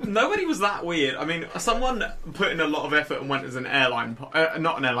nobody was that weird. I mean, someone put in a lot of effort and went as an airline,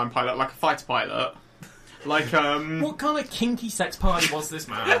 not an airline pilot, like a fighter pilot. Like, What kind of kinky sex party was this,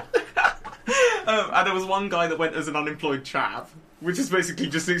 man? and there was one guy that went as an unemployed chav, which is basically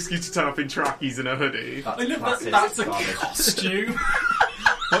just an excuse to turn up in trackies and a hoodie. I love that. That's a costume.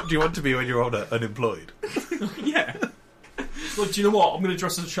 What do you want to be when you're older? Unemployed? Yeah. Well, do you know what? I'm going to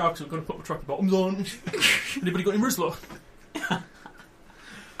dress as a shark, so I'm going to put my tracky bottoms on. Anybody got any Rizzler?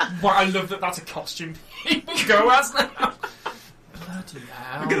 Well, I love that that's a costume people go as now. Bloody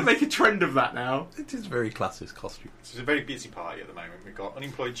hell. I'm going to make a trend of that now. It is very classist costume. It's a very busy party at the moment. We've got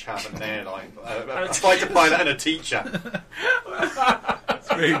unemployed chav and an airline, a fighter pilot and a teacher. It's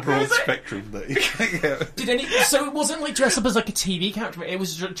a very broad spectrum that you can get. Did any? So it wasn't like dress up as like a TV character. It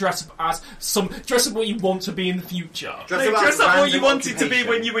was dress up as dress up what you want to be in the future. Dress up what you wanted to be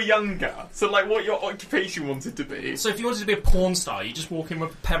when you were younger. So, like, what your occupation wanted to be. So if you wanted to be a porn star, you just walk in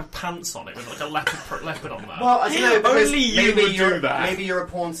with a pair of pants on it with like a leopard on there. Well, I don't know, because Only you maybe would you're, do that. Maybe you're a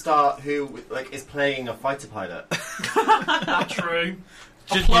porn star who like is playing a fighter pilot. True.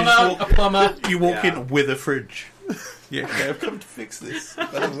 Just A plumber. You walk Yeah. in with a fridge. Yeah, okay, I've come to fix this.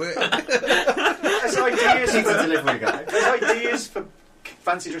 That'll work. As ideas He's a for, delivery guy. as ideas for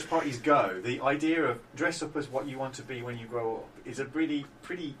fancy dress parties go, the idea of dress up as what you want to be when you grow up is a really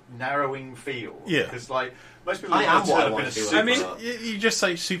pretty narrowing field. Yeah. Because like most people I want am to what I turn up want in a to be suit. when I mean, grow up. You just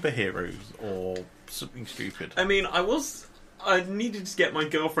say superheroes or something stupid. I mean, I needed to get my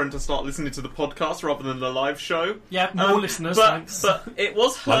girlfriend to start listening to the podcast rather than the live show. Yeah, more listeners. But, Thanks. but it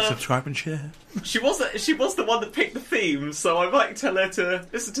was her. Like, subscribe and share. She was the one that picked the theme, so I might tell her to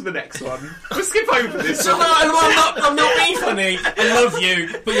listen to the next one. We'll skip over this So, one. I'm not being funny. I love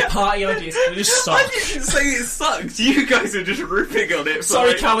you, but your party ideas just suck. I didn't say it sucked. You guys are just ripping on it. For Sorry,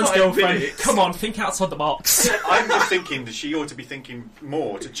 like Callan's 5 girlfriend. minutes. Come on, think outside the box. I'm just thinking that she ought to be thinking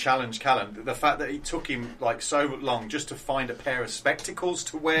more to challenge Callan. The fact that it took him like so long just to find a pair of spectacles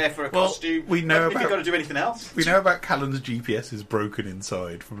to wear for a Well, costume. we know Have you about- got to do anything else? We know about Callan's GPS is broken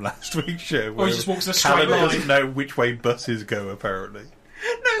inside from last week's show. Or he just walks a Callan straight line. doesn't know which way buses go, apparently.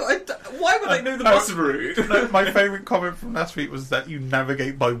 No, why would I know the bus route? No, my favourite comment from last week was that you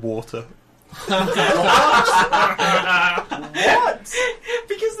navigate by water. What?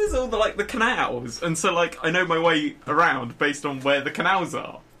 Because there's all the canals, and so I know my way around based on where the canals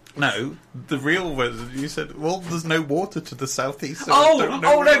are. No, the real version, you said, well, there's no water to the southeast. So I don't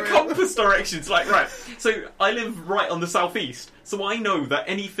know Oh no, where- compass directions. Right. So I live right on the southeast, so I know that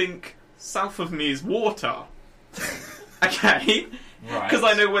anything south of me is water. Okay? Right. Because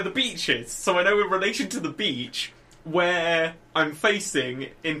I know where the beach is, so I know in relation to the beach where I'm facing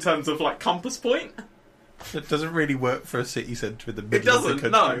in terms of compass point. It doesn't really work for a city centre in the middle It doesn't. of the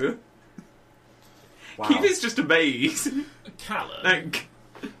country. No. Wow. Keith is just amazed. Callan. Like,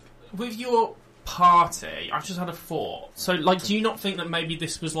 with your party, I just had a thought. So, like, do you not think that maybe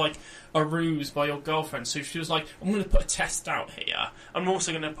this was like a ruse by your girlfriend? So she was like, I'm going to put a test out here. I'm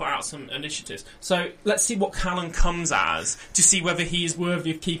also going to put out some initiatives. So let's see what Callan comes as to see whether he is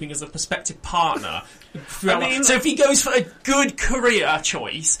worthy of keeping as a prospective partner. So if he goes for a good career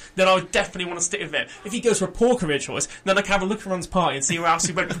choice, then I would definitely want to stick with him. If he goes for a poor career choice, then I can have a look around his party and see who else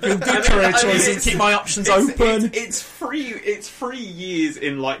he went for a good career choice and keep my options open. It's 3 years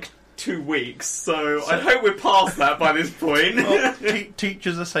in like 2 weeks, so I hope we're past that by this point. Well,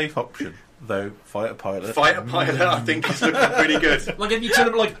 teacher's a safe option, though. Fighter pilot, I think is looking pretty good. Like if you turn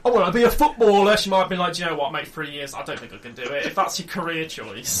up like, I want to be a footballer, she might be like, do you know what, mate, 3 years, I don't think I can do it. If that's your career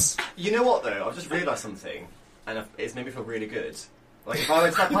choice. You know what though? I've just realised something, and it's made me feel really good. Like if I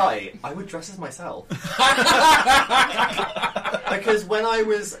went to that party, I would dress as myself. Because when I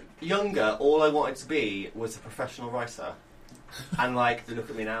was younger, all I wanted to be was a professional writer. And like, look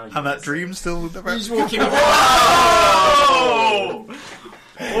at me now. And that dream's still about. He's walking away. Oh!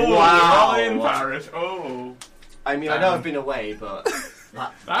 Wow! Ryan Parrish. Oh! I mean, I know I've been away, but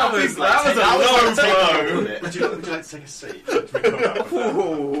that was a low blow. Would you like to take a seat?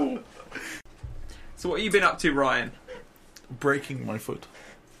 So what have you been up to, Ryan? Breaking my foot.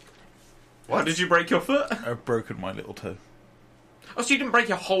 How did you break your foot? I've broken my little toe. Oh, so you didn't break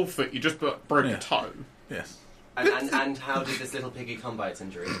your whole foot, you just broke a toe? Yes. And how did this little piggy come by its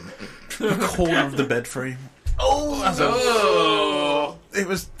injury? The corner of the bed frame. It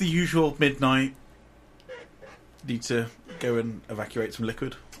was the usual midnight. Need to go and evacuate some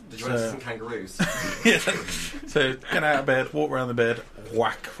liquid. Did you run into some kangaroos? Yeah. So get out of bed, walk around the bed,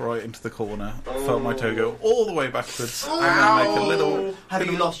 whack right into the corner. Felt my toe go all the way backwards, and then make a little. Have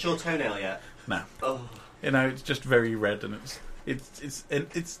you lost your toenail yet? No. Oh. You know, it's just very red, and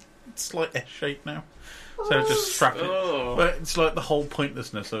it's slight S shape now. So just strap it. But it's like the whole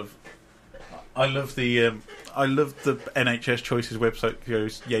pointlessness of. I love the NHS Choices website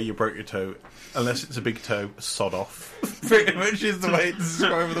goes, yeah, you broke your toe. Unless it's a big toe, sod off. Pretty much is the way to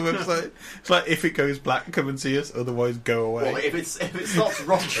describe the website. It's like, if it goes black, come and see us. Otherwise, go away. Well, if it stops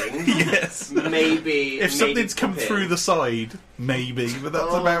rotting, yes, maybe. If something's come through the side, maybe. But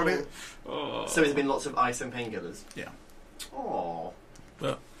that's about it. So there's been lots of ice and painkillers. Yeah. Oh.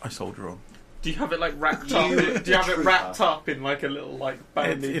 But I soldier on. Do you have it like wrapped up? Do you have it wrapped up in like a little like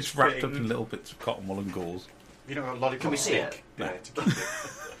bandage? It's wrapped up in little bits of cotton wool and gauze. You know, a lollipop. Can we see it? Yeah, to keep it.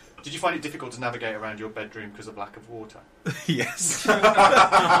 Did you find it difficult to navigate around your bedroom because of lack of water? Yes. I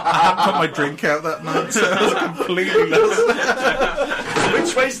hadn't put my drink out that night, so I was completely lost.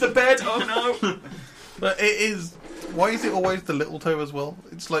 Which way's the bed? Oh no! But it is. Why is it always the little toe as well?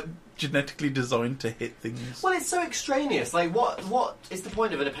 It's like genetically designed to hit things. Well, it's so extraneous. Like, what is the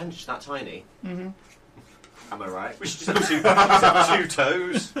point of an appendage that tiny? Mm-hmm. Am I right? We should just have two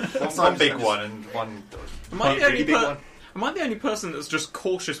toes. One big one and one really big one. Am I the only person that's just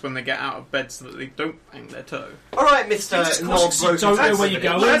cautious when they get out of bed so that they don't bang their toe? All right, Mr. You don't know where you're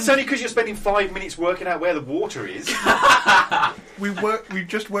going. Well, that's only because you're spending 5 minutes working out where the water is. We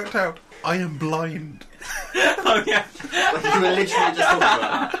just worked out. I am blind. Oh yeah. Like you were literally just talking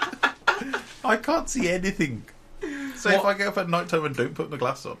about that. I can't see anything. So if I get up at night time and don't put my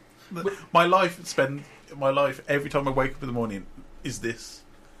glass on, my life every time I wake up in the morning is this.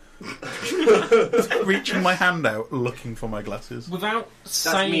 Reaching my hand out, looking for my glasses. Without That's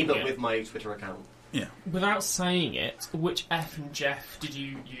saying me, but it, with my Twitter account. Yeah. Without saying it, which F and Jeff did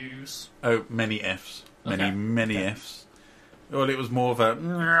you use? Oh, many Fs. Many Okay. Fs. Well, it was more of a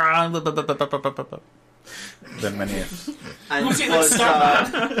than many Fs. And Was it like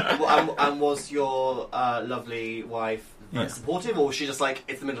Stuntman? and was your lovely wife very supportive, or was she just like,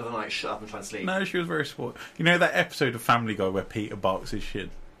 it's the middle of the night, shut up and try and sleep? No, she was very supportive. You know that episode of Family Guy where Peter barks his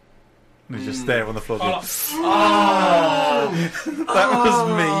shit? And he's just there on the floor going, that was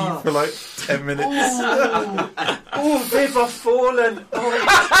me for like 10 minutes. Oh, they've fallen.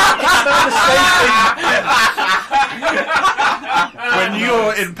 When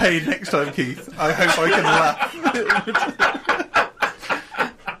you're in pain next time, Keith, I hope I can laugh.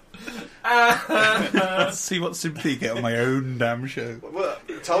 See what sympathy you get on my own damn show. Well,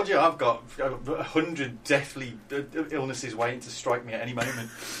 I told you I've got 100 deathly illnesses waiting to strike me at any moment.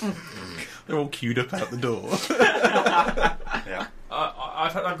 They're all queued up out the door. Yeah.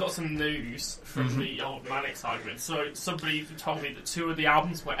 I've got some news from the old Mannix argument. So somebody told me that 2 of the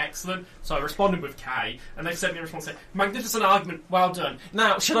albums were excellent, so I responded with K, and they sent me a response saying, magnificent argument, well done.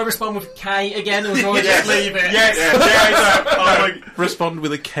 Now, should I respond with K again, or do I just leave it? Yes. Respond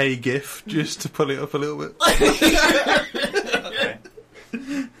with a K gif just to pull it up a little bit. Okay.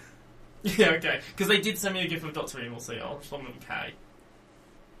 Yeah, okay. Because they did send me a gif of Dr. Evil, so I'll respond with K.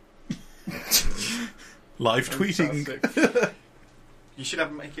 Live tweeting. You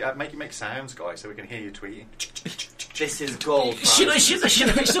should make it make sounds, guys, so we can hear you tweeting. This is gold. Should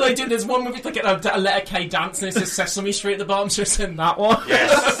I do this one with like a letter K dance and it says Sesame Street at the bottom? Should I send that one?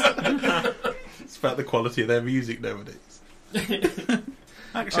 Yes. It's about the quality of their music nowadays.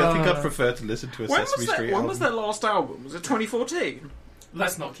 Actually, I think I'd prefer to listen to a Sesame Street album. When was their last album? Was it 2014?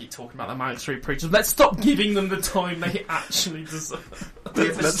 Let's not keep talking about the Manic Street Preachers. Let's stop giving them the time they actually deserve.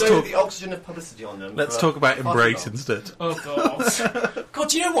 Let's talk the oxygen of publicity on them. Let's talk about Embrace instead. Oh god! God,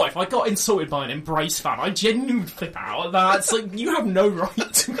 do you know what? If I got insulted by an Embrace fan, I genuinely would flip out at that. It's like you have no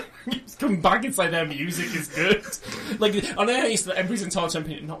right to come back and say their music is good. Like I know it's everybody's entitled to an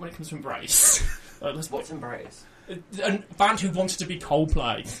opinion, not when it comes to Embrace. What's Embrace? A band who wanted to be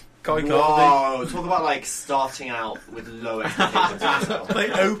Coldplay. Whoa! Talk about like starting out with low expectations.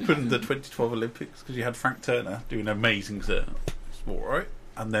 They opened the 2012 Olympics because you had Frank Turner doing an amazing set. It's all right.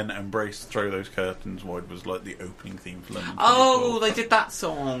 And then Embrace, Throw Those Curtains Wide was like the opening theme for London. Oh, they did that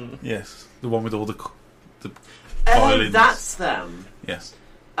song. Yes, the one with all the Oh, violins. that's them. Yes.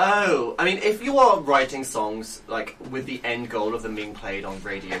 Oh, I mean, if you are writing songs like with the end goal of them being played on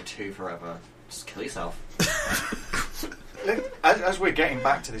Radio 2 forever, just kill yourself. As we're getting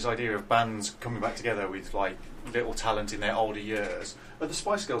back to this idea of bands coming back together with like little talent in their older years, are the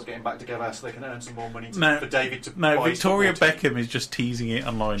Spice Girls getting back together so they can earn some more money for David to buy his Victoria football team? Beckham is just teasing it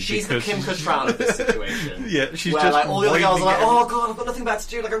online. She's the because Kim Cattrall of this situation. Yeah, she's where, just like, all the other girls are like, winding oh god, I've got nothing better to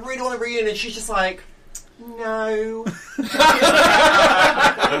do, like I really want a reunion, and she's just like, no.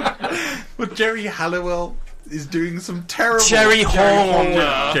 But Jerry Halliwell is doing some terrible... Jerry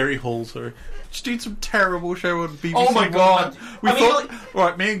Hall. Jerry Hall, sorry. Just doing some terrible show on BBC One. Oh my god.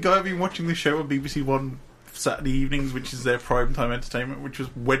 Right, me and Guy have been watching the show on BBC One Saturday evenings, which is their prime time entertainment, which was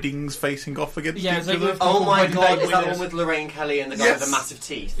weddings facing off against each other. Oh my god, is that one with Lorraine Kelly and the guy with the massive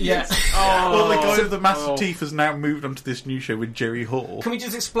teeth? Yes. Well, the guy with the massive teeth has now moved on to this new show with Jerry Hall. Can we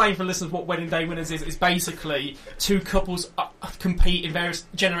just explain for listeners what Wedding Day Winners is? It's basically two couples compete in various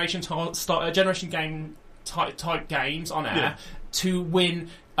generation game type games on air to win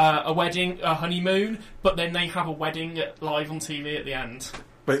a wedding, a honeymoon, but then they have a wedding live on TV at the end.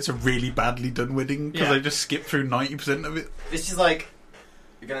 But it's a really badly done wedding because they just skip through 90% of it. This is like,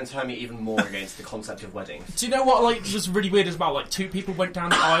 you're going to turn me even more against the concept of weddings. Do you know what was really weird as well? Like, two people went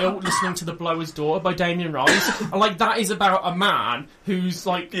down the aisle listening to The Blower's Daughter by Damien Rice, and like that is about a man who's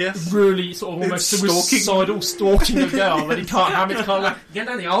like really sort of almost suicidal, stalking a girl that he can't have. It's kind of like, get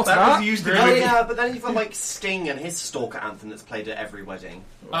down the aisle. Oh yeah, but then you've got like Sting and his stalker anthem that's played at every wedding.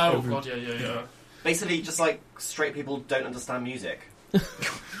 Oh god, yeah. Basically, just like straight people don't understand music.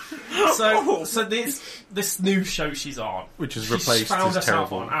 So this new show she's on, which has replaced found this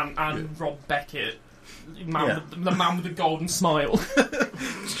herself terrible on, and Rob Beckett, the man with the golden smile,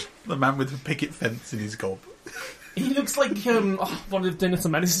 the man with the picket fence in his gob. He looks like one of Dennis the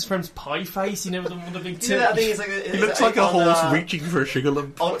Menace's friends, Pie Face. You know, the one of the big he looks like a horse reaching for a sugar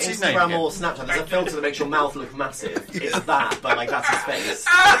lump. On Instagram or Snapchat, there's a filter that makes your mouth look massive. It's that, but like that's his face.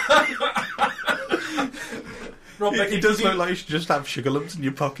 Rob Beckett, he does look like you should just have sugar lumps in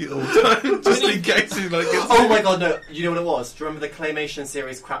your pocket all the time, just in case he like gets... Oh my god, no. You know what it was? Do you remember the claymation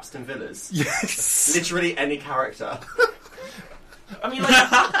series Crapston Villas? Yes. Literally any character. I mean, like...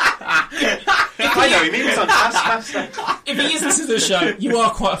 I know, he means on if he is listening to the show, you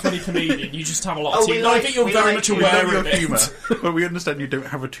are quite a funny comedian. You just have a lot of teeth. I think you're very much aware of it. Humour, but we understand you don't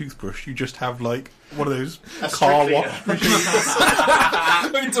have a toothbrush. You just have like one of those car wash machines.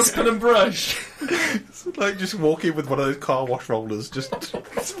 With dustpan and brush. It's like just walk in with one of those car wash rollers. Just.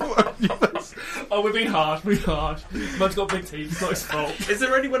 Oh, we're being hard. Man's got big teeth. It's not his fault. Is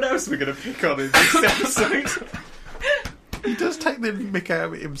there anyone else we're going to pick on in this episode? He does take the mick out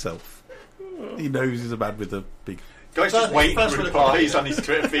of it himself. He knows he's a man with a big... Guy's just waiting for replies on his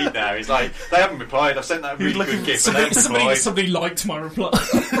Twitter feed now. He's like, they haven't replied. I've sent that really good gift, but they haven't replied. Somebody liked my reply.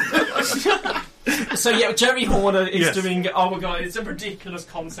 So yeah, Jerry Horner is doing... Oh my god, it's a ridiculous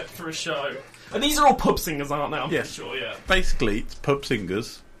concept for a show. And these are all pub singers, aren't they? I'm pretty sure, yeah. Basically, it's pub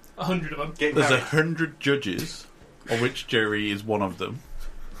singers. 100 of them. There's 100 judges, of which Jerry is one of them.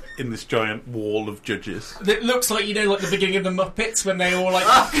 In this giant wall of judges. It looks like, you know, like the beginning of the Muppets when they all like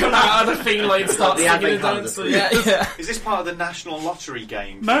come out of the thing like and start singing and dancing. Yeah. Is this part of the National Lottery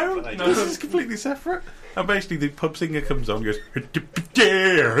game? No, this is completely separate. And basically, the pub singer comes on and goes, Oh,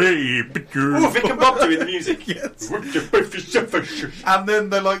 Vic and Bob doing the music. Yes. And then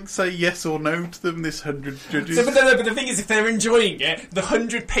they like say yes or no to them, this 100 judges. So, but the thing is, if they're enjoying it, the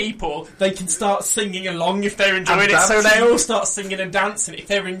 100 people, they can start singing along if they're enjoying it. So they all start singing and dancing if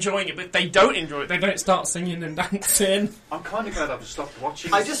they're enjoying it. But if they don't enjoy it, they don't start singing and dancing. I'm kind of glad I've stopped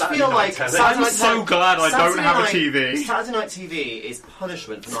watching. I just Saturday feel night like television. I'm so glad I don't have a TV. Saturday night TV is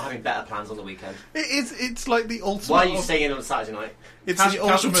punishment for not having better plans on the weekend. It's like the ultimate. Why are you staying in on Saturday night? It's the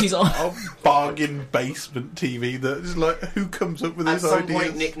ultimate bargain basement TV that is like, who comes up with At these some ideas?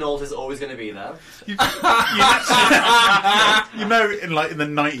 point, Nick Knowles is always going to be there. You know, in the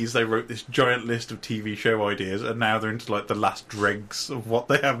 90s, they wrote this giant list of TV show ideas, and now they're into like the last dregs of what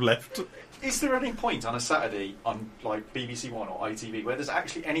they have left. Is there any point on a Saturday on like BBC One or ITV where there's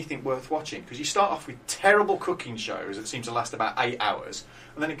actually anything worth watching? Because you start off with terrible cooking shows that seem to last about 8 hours,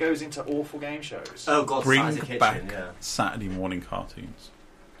 and then it goes into awful game shows. Oh God, Bring Saturday Kitchen, back yeah. Saturday morning cartoons.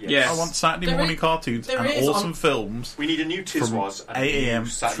 Yes. I want Saturday morning cartoons and awesome films. We need a new Tiswas from 8 a.m.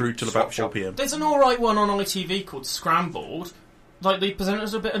 through till about 4 p.m. There's an alright one on ITV called Scrambled. Like, the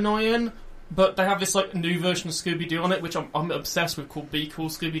presenters are a bit annoying, but they have this like new version of Scooby-Doo on it, which I'm obsessed with, called Be Cool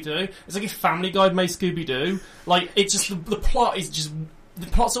Scooby-Doo. It's like if Family Guy made Scooby-Doo. Like, it's just, the plot is just... The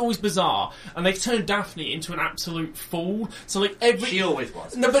plot's always bizarre, and they've turned Daphne into an absolute fool. So, like, She always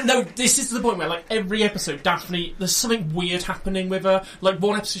was. No, this is the point where, like, every episode, Daphne, there's something weird happening with her. Like,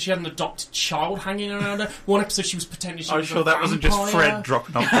 one episode she had an adopted child hanging around her. One episode she was pretending she was sure a that wasn't just vampire. Fred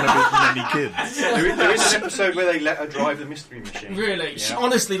dropping off one of his many kids. There is an episode where they let her drive the mystery machine. Really? Yeah. She,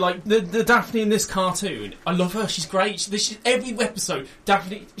 honestly, like, the Daphne in this cartoon, I love her, she's great. Every episode,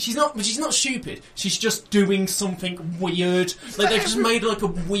 Daphne, she's not stupid, she's just doing something weird. Like, they've just made her like a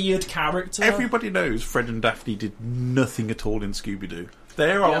weird character. Everybody knows Fred and Daphne did nothing at all in Scooby-Doo.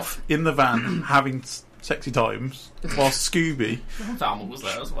 They're off in the van having sexy times, while Scooby... Velma was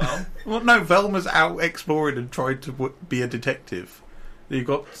there as well. Well, no, Velma's out exploring and trying to be a detective. You've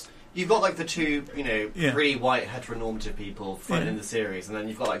got like the two, really white heteronormative people fronting in the series, and then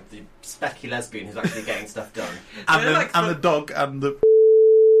you've got like the specky lesbian who's actually getting stuff done. And the dog and the...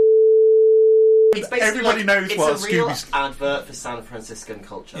 It's basically Everybody knows what it's a real Scooby's... advert for San Franciscan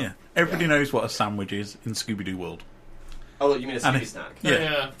culture. Yeah, everybody knows what a sandwich is in Scooby-Doo world. Oh, you mean a Scooby snack?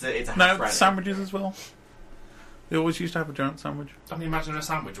 Yeah. It's a no, half-brownie. sandwiches as well. They always used to have a giant sandwich. I mean, imagine a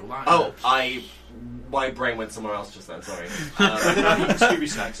sandwich all that. Oh, my brain went somewhere else just then, sorry. When they're not eating Scooby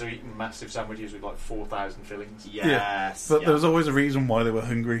snacks, they're eating massive sandwiches with like 4,000 fillings. Yes. But there was always a reason why they were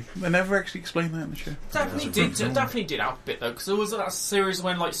hungry. They never actually explained that in the show. Daphne did have a bit though, because there was that series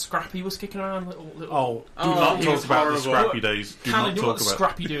when like Scrappy was kicking around. Little... Do not talk about the Scrappy days. Do Can not I do talk what the about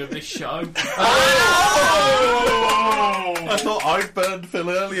Scrappy do of this show? I thought I burned Phil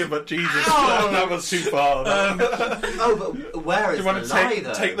earlier, but Jesus, that was too far. But where is Do you want the to lie,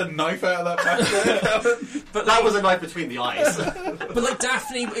 though? take the knife out of that back there? But that was a knife between the eyes. But like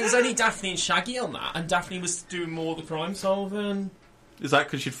Daphne, it was only Daphne and Shaggy on that, and Daphne was doing more of the crime solving. Is that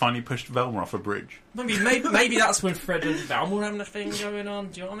because she'd finally pushed Velma off a bridge? Maybe that's when Fred and Velma were having a thing going on.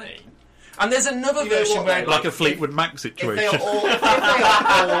 Do you know what I mean? And there's another version where like a Fleetwood Mac situation. If they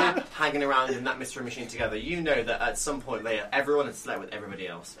are all hanging around in that mystery machine together, you know that at some point everyone has slept with everybody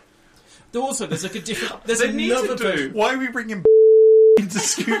else. Also, there's like a different. There's another version. Why are we bringing into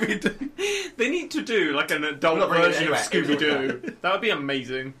Scooby-Doo? They need to do like an adult version of Scooby-Doo. That would be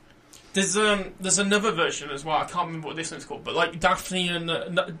amazing. There's another version as well. I can't remember what this one's called, but like Daphne and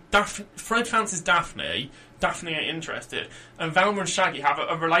Fred fancies Daphne. Daphne ain't interested, and Velma and Shaggy have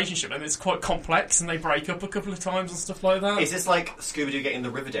a relationship, and it's quite complex, and they break up a couple of times and stuff like that. Is this like Scooby-Doo getting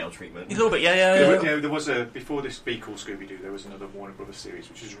the Riverdale treatment? A little bit, yeah. There was before this Be Cool Scooby-Doo, there was another Warner Brothers series,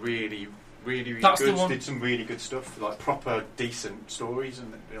 which is really That's good. the one. Did some really good stuff, like proper decent stories,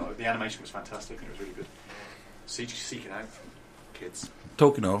 and the animation was fantastic, and it was really good. Seek it out, kids.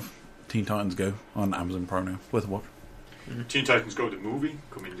 Talking of, Teen Titans Go on Amazon Prime now. Worth a watch. Teen Titans Go, the movie,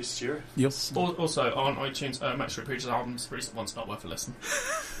 coming this year. Yes. Also on iTunes, Max Preacher's albums, recent one's not worth a listen.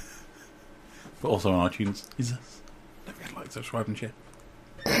 But also on iTunes. Is this? Don't forget to like, subscribe and share.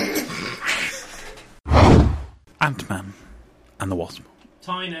 Ant-Man and the Wasp.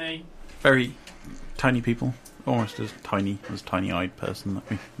 Tiny. Very tiny people. Almost as tiny-eyed person that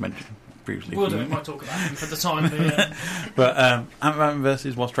we mentioned previously. We might talk about him for the time being. But Ant-Man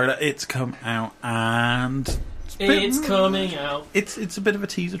vs. Wasp trailer, it's come out and... It's coming out. It's a bit of a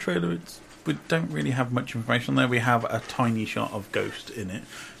teaser trailer. We don't really have much information on there. We have a tiny shot of Ghost in it,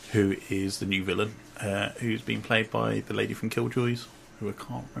 who is the new villain, who's been played by the lady from Killjoys, who I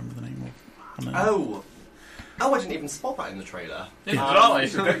can't remember the name of. Oh, I didn't even spot that in the trailer. You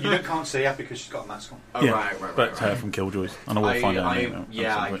can't see her because she's got a mask on. Oh, right. But her from Killjoys. And I will find out. I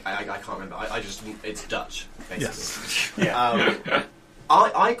can't remember. I just... It's Dutch, basically. Yeah.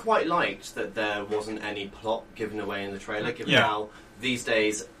 I quite liked that there wasn't any plot given away in the trailer, given how these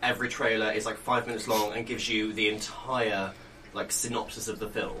days every trailer is like 5 minutes long and gives you the entire like synopsis of the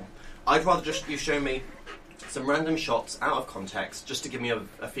film. I'd rather just you show me some random shots out of context just to give me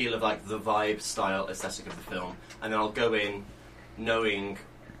a feel of like the vibe, style, aesthetic of the film, and then I'll go in knowing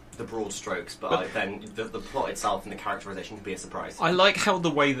the broad strokes, but then the plot itself and the characterization can be a surprise. I like how the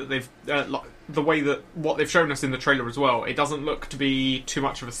way that they've what they've shown us in the trailer as well. It doesn't look to be too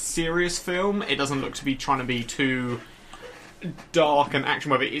much of a serious film. It doesn't look to be trying to be too dark and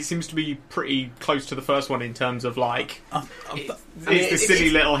action movie. It seems to be pretty close to the first one in terms of like it's the silly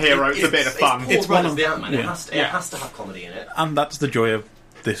little hero. It's a bit of fun. It's one of the Ant-Man. It has to have comedy in it, and that's the joy of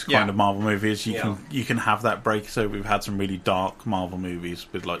this kind of Marvel movie is you can have that break. So we've had some really dark Marvel movies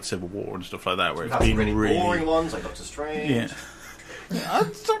with like Civil War and stuff like that, where it's been really boring ones like Doctor Strange.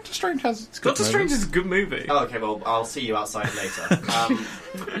 Doctor Strange has Doctor Strange is a good movie. Oh, okay, well I'll see you outside later.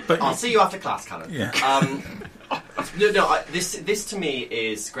 But I'll see you after class, Callum. This to me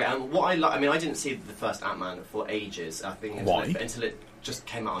is great. And what I like, I mean, I didn't see the first Ant-Man for ages. I think until it just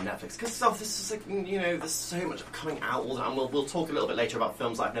came out on Netflix. Because this is like, there's so much coming out all the time. We'll talk a little bit later about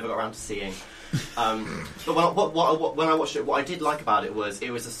films that I've never got around to seeing. But when I watched it, what I did like about it was a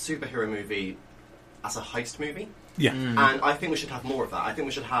superhero movie as a heist movie. Yeah. And I think we should have more of that. I think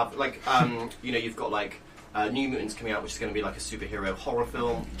we should have like you've got like New Mutants coming out, which is going to be like a superhero horror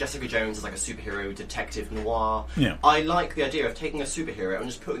film. Jessica Jones is like a superhero detective noir. Yeah. I like the idea of taking a superhero and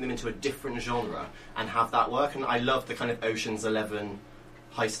just putting them into a different genre and have that work. And I love the kind of Ocean's 11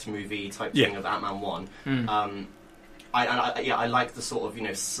 heist movie type thing of Ant-Man 1. I like the sort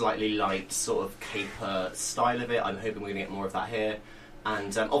of slightly light sort of caper style of it. I'm hoping we're going to get more of that here.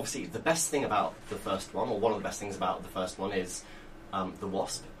 And obviously, the best thing about the first one, or one of the best things about the first one, is the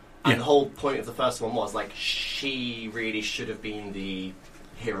Wasp. And the whole point of the first one was, like, she really should have been the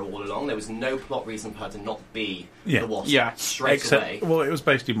hero all along. There was no plot reason for her to not be the Wasp straight away. Well, it was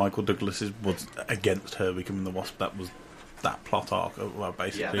basically Michael Douglas was against her becoming the Wasp. That was that plot arc. Well,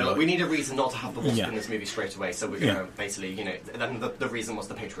 basically. Yeah, we need a reason not to have the Wasp in this movie straight away, so we're going to basically, then the reason was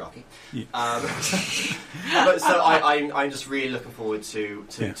the patriarchy. Yeah. But so I'm just really looking forward to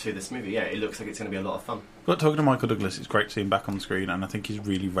this movie. Yeah, it looks like it's going to be a lot of fun. But talking to Michael Douglas, it's great to see him back on the screen, and I think he's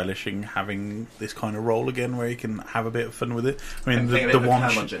really relishing having this kind of role again, where he can have a bit of fun with it. I mean,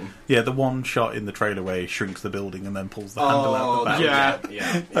 the one shot in the trailer where he shrinks the building and then pulls the handle out the back.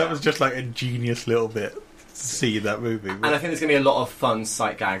 That was just like a genius little bit. See that movie, and I think there's going to be a lot of fun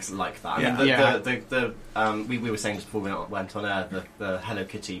sight gags like that. I mean, we were saying just before we went on air, the Hello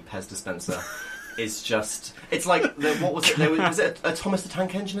Kitty Pez dispenser is just—it's like what was it? Was it a Thomas the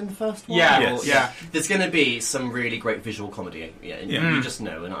Tank Engine in the first one? Yeah. There's going to be some really great visual comedy. You just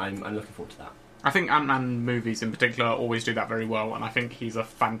know, and I'm looking forward to that. I think Ant-Man movies in particular always do that very well, and I think he's a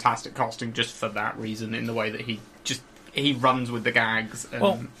fantastic casting just for that reason, in the way that he runs with the gags. And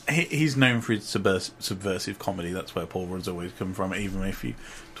well, he's known for his subversive comedy. That's where Paul Rudd's always come from. Even if you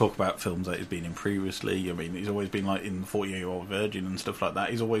talk about films that he's been in previously, I mean, he's always been like in 48-Year-Old Virgin and stuff like that.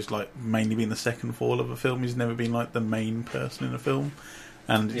 He's always like mainly been the second foil of a film. He's never been like the main person in a film.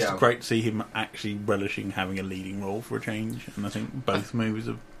 And it's great to see him actually relishing having a leading role for a change. And I think both movies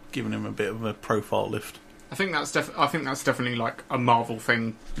have given him a bit of a profile lift. I think that's definitely like a Marvel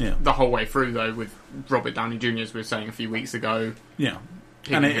thing the whole way through, though, with Robert Downey Jr., as we were saying a few weeks ago. Yeah,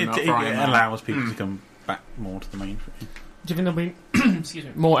 and it allows people to come back more to the main thing. Do you think there'll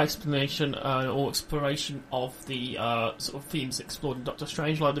be more explanation or exploration of the sort of themes explored in Doctor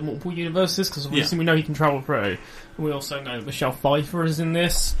Strange, like the multiple universes? Because obviously we know he can travel through. And we also know Michelle Pfeiffer is in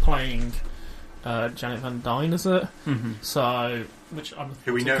this, playing Janet Van Dyne, is it? Mm-hmm. So,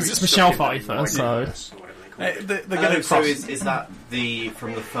 who we know is it's Michelle Pfeiffer, so... is that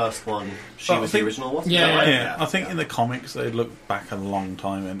from the first one? She was the original one. Yeah. I think in the comics they look back a long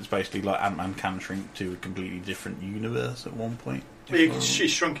time, and it's basically like Ant-Man can shrink to a completely different universe at one point. She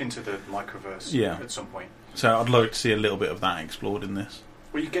shrunk into the microverse at some point. So I'd like to see a little bit of that explored in this.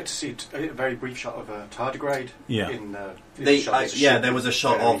 Well, you get to see a very brief shot of a tardigrade. Yeah. There was a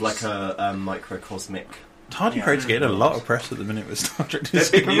shot of like a microcosmic. Tardigrade's getting a lot of press at the minute with Star Trek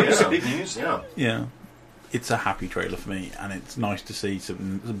Discovery. Big news. Yeah. it's a happy trailer for me, and it's nice to see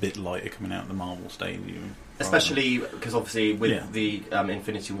something a bit lighter coming out of the Marvel Stadium. Especially because obviously with the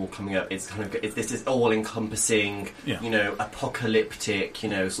Infinity War coming up, it's kind of this is all-encompassing, apocalyptic,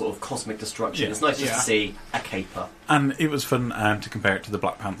 sort of cosmic destruction. It's nice just to see a caper. And it was fun to compare it to the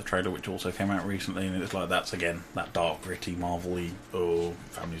Black Panther trailer, which also came out recently, and it's like that's again that dark, gritty, Marvel-y,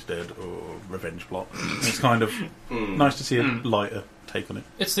 family's dead, revenge plot. It's kind of nice to see a lighter take on it.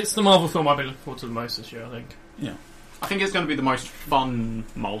 It's the Marvel film I've been looking forward to the most this year, I think. Yeah, I think it's going to be the most fun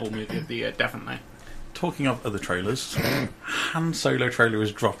Marvel movie of the year, definitely. Talking of other trailers, Han Solo trailer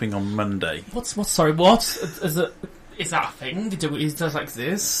is dropping on Monday. Sorry, what? Is that a thing? Does that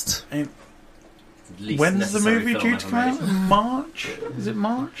exist? When's the movie due to come out? March? Is it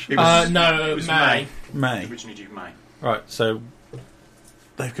March? No, May. May. Originally due May. Right, so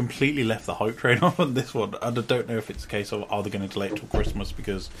they've completely left the hype train off on this one. I don't know if it's a case of are they going to delay it till Christmas,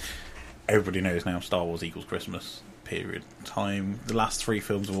 because everybody knows now Star Wars equals Christmas. Period. Time. The last 3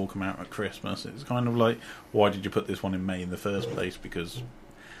 films have all come out at Christmas. It's kind of like, why did you put this one in May in the first place? Because,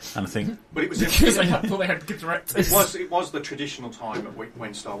 and I think, but it was because I thought they had good directors. It was the traditional time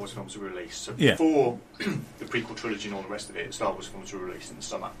when Star Wars films were released. So Yeah. before the prequel trilogy and all the rest of it, Star Wars films were released in the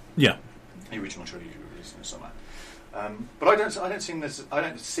summer. yeah, The original trilogy was released in the summer. But I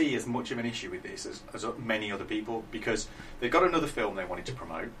don't see as much of an issue with this as many other people, because they've got another film they wanted to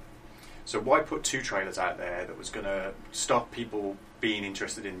promote. So why put 2 trailers out there that was going to stop people being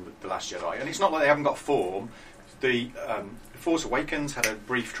interested in The Last Jedi? And it's not like they haven't got form. The Force Awakens had a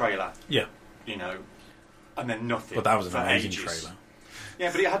brief trailer. yeah. And then nothing. But that was an for amazing ages. trailer.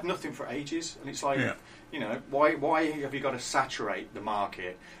 Yeah, but it had nothing for ages. And it's like, why have you got to saturate the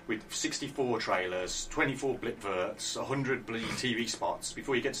market with 64 trailers, 24 blipverts, 100 bleeding TV spots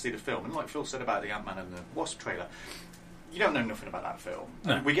before you get to see the film? And like Phil said about the Ant-Man and the Wasp trailer, you don't know nothing about that film.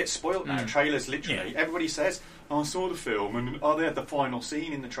 No. We get spoiled now. Trailers, literally. Everybody says, I saw the film, and they had the final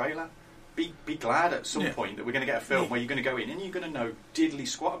scene in the trailer. Be glad at some point that we're going to get a film where you're going to go in and you're going to know diddly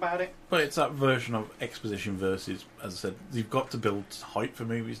squat about it. But it's that version of exposition versus, as I said, you've got to build hype for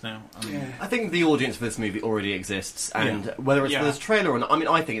movies now. I think the audience for this movie already exists, and whether it's for this trailer or not,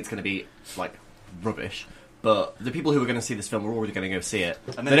 I think it's going to be like rubbish. But the people who are going to see this film are already going to go see it.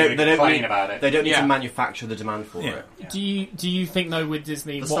 And they don't complain about it. They don't need to manufacture the demand for it. Yeah. Do you think though with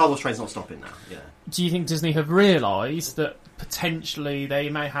Disney, the Star Wars train's not stopping now? Yeah. Do you think Disney have realised that potentially they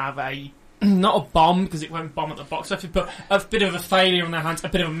may have a not a bomb, because it won't bomb at the box office, but a bit of a failure on their hands, a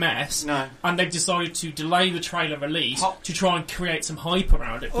bit of a mess? No. And they've decided to delay the trailer release to try and create some hype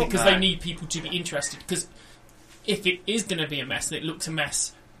around it, because they need people to be interested. Because if it is going to be a mess, and it looked a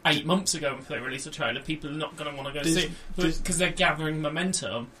mess 8 months ago before they released a trailer, people are not going to want to go see it, because they're gathering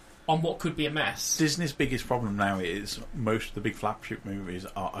momentum on what could be a mess. Disney's biggest problem now is most of the big flagship movies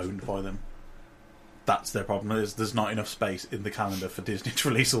are owned by them. That's their problem. There's not enough space in the calendar for Disney to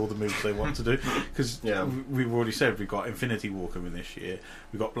release all the movies they want to do. Because we've already said we've got Infinity War coming this year,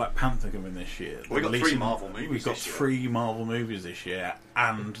 we've got Black Panther coming this year. We've got 3 Marvel movies. We've got 3 Marvel movies this year,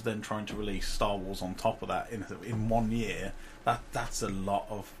 and then trying to release Star Wars on top of that in 1 year. That's a lot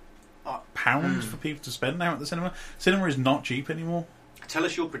of pounds for people to spend now at the cinema. Cinema is not cheap anymore. Tell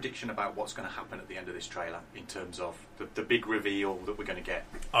us your prediction about what's going to happen at the end of this trailer in terms of the big reveal that we're going to get.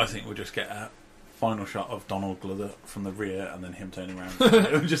 I think we'll just get a final shot of Donald Glover from the rear, and then him turning around.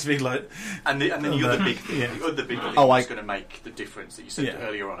 It would just be like, and then the other big thing, the other big thing that's going to make the difference that you said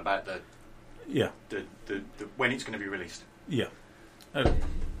earlier on about the when it's going to be released. Yeah. Oh,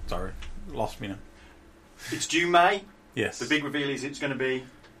 sorry, lost me now. It's due May. Yes. The big reveal is it's going to be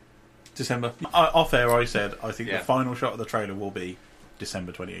December. Off air, I said I think the final shot of the trailer will be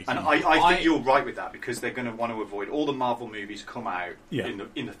December 2018. And I think you're right with that, because they're going to want to avoid all the Marvel movies come out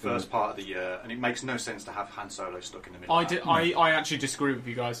in the first part of the year, and it makes no sense to have Han Solo stuck in the middle. I actually disagree with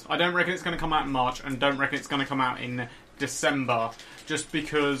you guys. I don't reckon it's going to come out in March, and don't reckon it's going to come out in December, just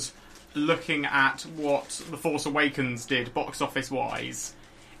because looking at what The Force Awakens did box office wise,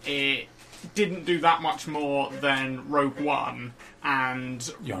 it didn't do that much more than Rogue One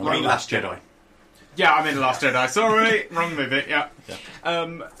and Last Jedi. Yeah, I mean Last Jedi. Sorry, wrong movie. Yeah.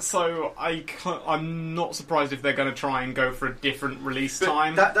 So I'm not surprised if they're going to try and go for a different release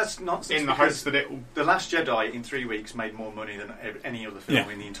time. That's nonsense. In the hopes that it will. The Last Jedi in 3 weeks made more money than any other film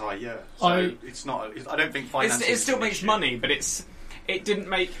in the entire year. So it's not. I don't think financially it still makes money, but it didn't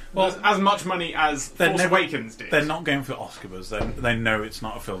make as much money as Force Awakens did. They're not going for Oscar buzz. They know it's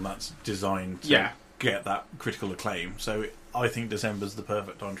not a film that's designed to get that critical acclaim. So I think December's the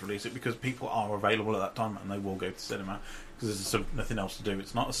perfect time to release it, because people are available at that time and they will go to cinema because there's nothing else to do.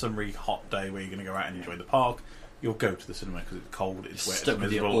 It's not a summery hot day where you're going to go out and enjoy the park. you'll go to the cinema because it's cold, it's wet, Stuck it's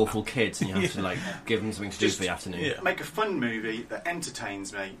with your miserable. awful kids, and you have to like give them something to do for the afternoon. Make a fun movie that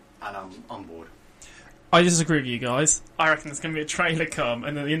entertains me, and I'm on board. I disagree with you guys. I reckon there's going to be a trailer come,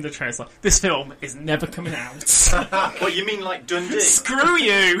 and then the end of the trailer's like, this film is never coming out. What, you mean like Dundee? Screw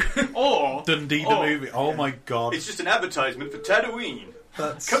you! Or Dundee the movie. Oh my god. It's just an advertisement for Tatooine.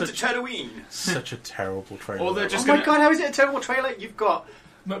 Come to Tatooine. Such a terrible trailer. Or they're just my god, how is it a terrible trailer? You've got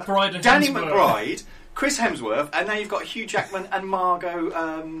McBride and Danny Hemsworth. McBride, Chris Hemsworth, and now you've got Hugh Jackman and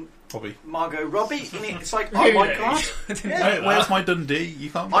Margot Robbie. And it's like, oh my god. Where's my Dundee? You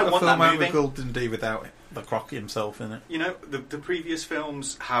can't I put a want film that out movie. with Gold Dundee without the Crocky himself in it. You know, the previous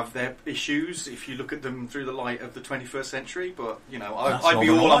films have their issues if you look at them through the light of the 21st century, but, you know, I'd be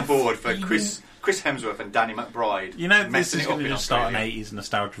all on board for Chris Hemsworth and Danny McBride. You know, this messing is it up going to in just start an Australia. 80s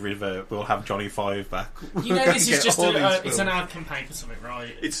nostalgia river. We'll have Johnny Five back. You know, this is just it's films. an ad campaign for something,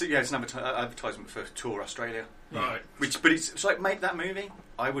 right? It's an advertisement for Tour Australia. Right. But it's like, make that movie.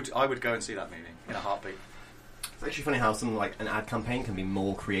 I would go and see that movie in a heartbeat. It's actually funny how something like an ad campaign can be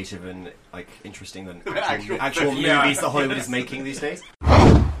more creative and like interesting than Actual actual movies. movies that Hollywood is making these days.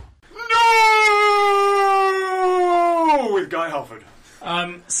 No! With Guy Halford.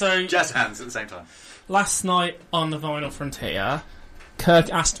 So Jazz hands at the same time. last night on the Vinyl Frontier, Kirk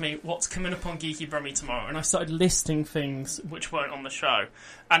asked me what's coming up on Geeky Brummy tomorrow, and I started listing things which weren't on the show.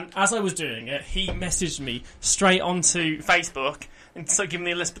 And as I was doing it, he messaged me straight onto Facebook and started giving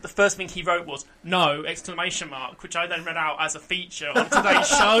me a list. But the first thing he wrote was "No!" exclamation mark, which I then read out as a feature on today's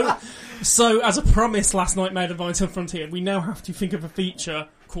show. So, as a promise last night made of Vinyl Frontier, we now have to think of a feature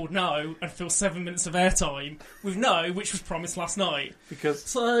called "No" and fill 7 minutes of airtime with "No," which was promised last night. Because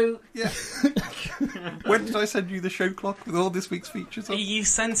So, yeah. When did I send you the show clock with all this week's features on? you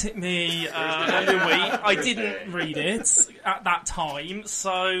sent it me earlier week. I didn't read it at that time,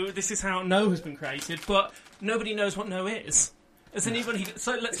 so this is how "No" has been created. But nobody knows what "No" is. Has anybody?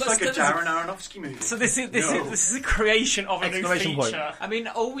 So let's It's like a Darren Aronofsky movie. So this is a creation of a new Exclamation feature. point. I mean,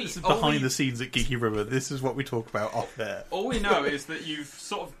 all we This is behind the scenes at Geeky River. This is what we talk about off air. all we know is that you've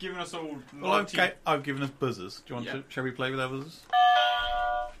sort of given us all. Well, okay, I've given us buzzers. Do you want to? Shall we play with our buzzers?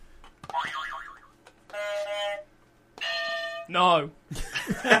 No.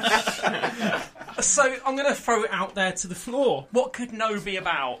 So I'm going to throw it out there to the floor. What could "No" be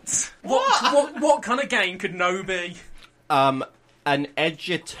about? What kind of game could "No" be? An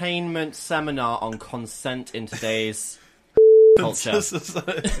edutainment seminar on consent in today's culture.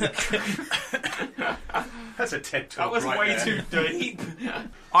 That's a TED talk. That was right way there. too deep.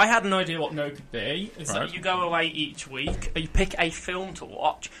 I had an idea what "No" could be. Is Right. that you go away each week, you pick a film to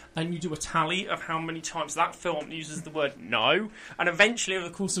watch, and you do a tally of how many times that film uses the word "No," and eventually over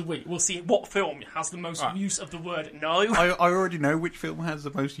the course of the week, we'll see what film has the most use of the word "No." I already know which film has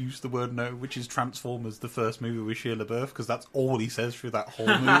the most use of the word "no," which is Transformers, the first movie with Shia LaBeouf, because that's all he says through that whole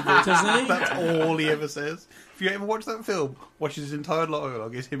movie. Does he? That's all he ever says. If you ever watch that film, watch his entire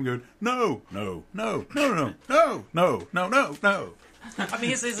dialogue, it's him going, no, no, no, no, no, no, no, no, no, no. I mean,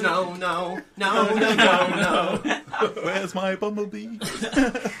 here's No, no, no, no, no, no. Where's my bumblebee?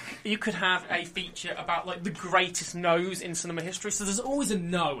 You could have a feature about like the greatest no's in cinema history. So there's always a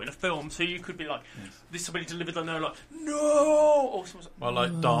no in a film. So you could be like, this somebody delivered a no, like no, or someone's like, Well,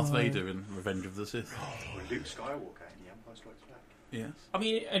 like Darth Vader in Revenge of the Sith. Or Luke Skywalker in The Empire Strikes Back. Yes. I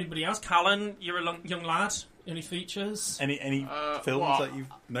mean, anybody else? Callan, you're a young lad. Any features? Any films what? that you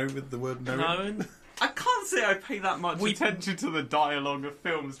know with the word no? No. I can't say I pay that much attention to the dialogue of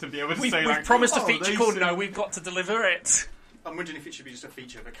films to be able to We've say like, promised a "Oh, feature they called said-" "No." We've got to deliver it. I'm wondering if it should be just a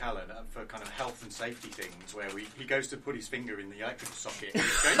feature for Callan for kind of health and safety things, where he goes to put his finger in the electrical socket and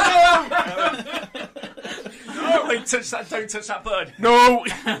he's going, No! Don't touch that! Don't touch that bird! No!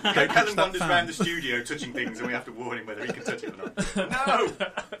 Callan wanders around the studio touching things, and we have to warn him whether he can touch it or not.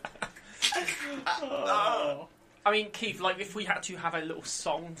 No! I mean, Keith, like, if we had to have a little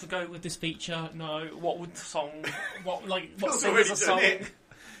song to go with this feature, no, what would the song? What Phil's sing already is a done song? it.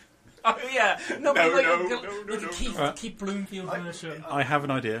 Oh yeah, no, No, like, no, like, no, like no, a Keith, no. Keith Bloomfield version. I have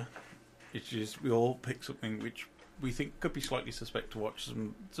an idea. It's just we all pick something which we think could be slightly suspect to watch.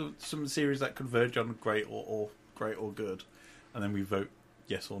 Some series that converge on great or great or good, and then we vote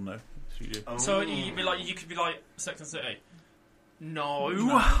yes or no. So you could be like Sex and the City.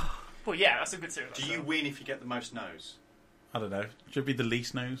 No. Well, yeah, that's a good series. Do you win if you get the most no's? I don't know. Should be the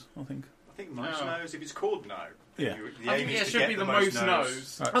least no's, I think. I think most no's, if it's called no. Yeah. The I aim think is it to should get be the most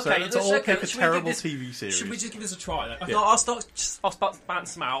no's. Right, Okay, so let's all okay, pick a should we give terrible this- TV series. Should we just give this a try? Then? Yeah. I'll start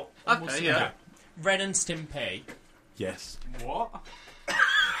bounce them out. And Okay, see. yeah. Ren and Stimpy. Yes. What?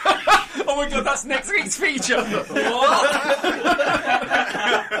 Oh my god, that's next week's feature. What?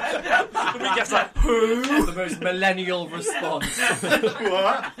 We get It's like, who? The most millennial response.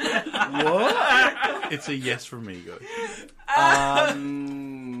 What? It's a yes from me, guys.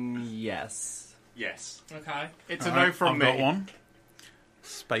 Yes. Yes. Okay. It's a no from I've me. got one.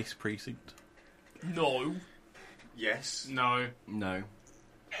 Space Precinct. No. Yes. No. No.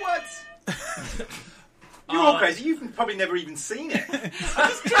 What? You're all crazy. You've probably never even seen it.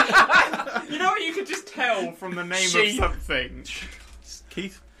 You know what? You could just tell from the name Sheep. of something.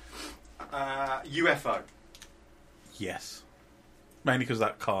 Keith? UFO. Yes. Mainly because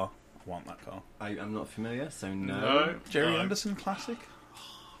that car. I want that car. I'm not familiar, so no. No. Jerry No. Anderson classic?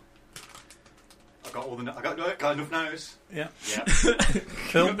 I got all the. I got enough nose. Yeah. Yeah. Got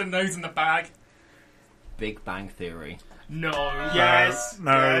Film? the nose in the bag. Big Bang Theory. No. Yes.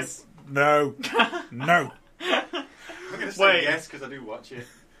 No. Yes. No. No. I'm going to say Wait. yes because I do watch it.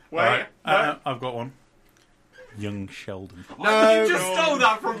 Wait. Alright, no. I've got one. Young Sheldon. You just stole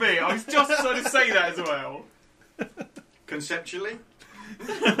that from me. I was just going to say that as well. Conceptually?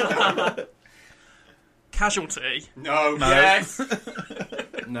 Casualty. No. Yes.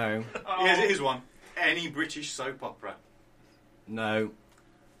 No. Here's one. Any British soap opera? No.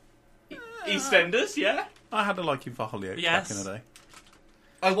 EastEnders, yeah? I had a liking for Hollyoaks Yes. back in the day.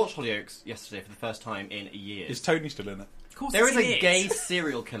 I watched Hollyoaks yesterday for the first time in years. Is Tony still in it? Of course There is it a gay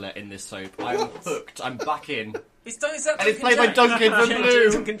serial killer in this soap. I'm hooked. I'm back in. Is that And it's Duncan played by James? Duncan from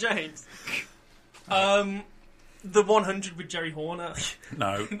Blue. Duncan James. The 100 with Jerry Horner.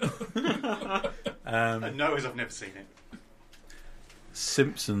 No. No, as I've never seen it.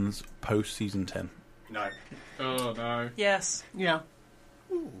 Simpsons post season 10. No. Oh, no. Yes. Yeah.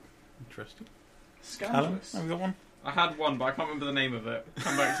 Ooh, interesting. Scandalous. Alan, have you got one? I had one, but I can't remember the name of it.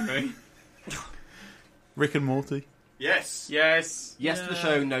 Come back to me. Rick and Morty. Yes. Yes. Yes to the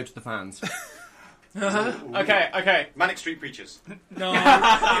show, no to the fans. Okay. Manic Street Preachers. No.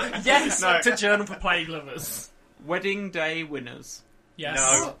 Yes. No. To Journal for Plague Lovers. Wedding Day Winners. Yes.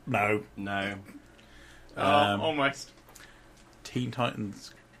 No. No. No. Almost. Teen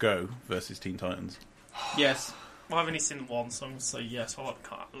Titans Go versus Teen Titans. Yes. Well, I've only seen one, so I'm going to say yes. I like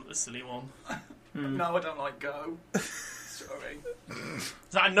the silly one. No, I don't like Go. Sorry. Is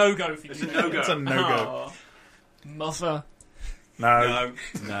that a no-go for you? It's a no-go. It's a no-go. Oh. Mother. No.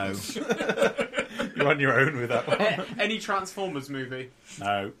 No. You're on your own with that one. Any Transformers movie?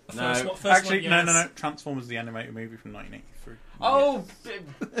 No. First one, Actually, yes. no. Transformers, the animated movie from 1983. Oh!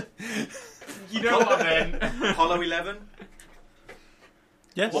 You know what then? Apollo 11.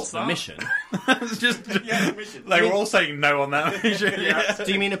 Yes. What's that? Mission. It's just, Yeah, Mission. they were all saying no on that. Yeah.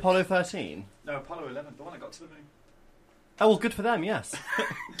 Do you mean Apollo 13? No, Apollo 11. The one that got to the moon. Oh, well, good for them, yes.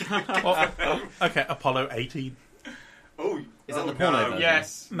 Okay, Apollo 18. Oh, Is that the porno version?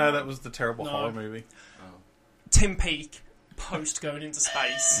 Yes. No, that was the terrible No. horror movie. Tim Peake, post going into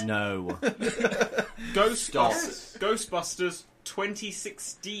space. No. Ghostbusters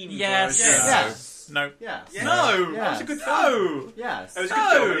 2016 Yes. version. Yes. No. Yes. Yeah. No! Yes. That was a good film. No! Yes. It was a No.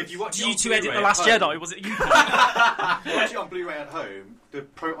 good film. If you watch Did it you on two edit Blu-ray The Last at home- Jedi? Was it you? Watch it on Blu-ray at home. The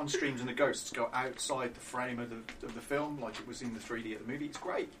proton streams and the ghosts go outside the frame of the film, like it was in the 3D of the movie. It's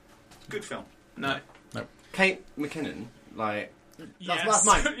great. It's a good film. No. Kate McKinnon, like... Yes. That's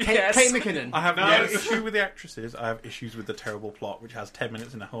mine. Kate, Yes. Kate McKinnon. I have no Yes. issue with the actresses. I have issues with the terrible plot, which has 10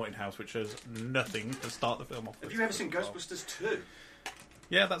 minutes in a haunted house, which does nothing to start the film off with. Have you ever seen Ghostbusters 2?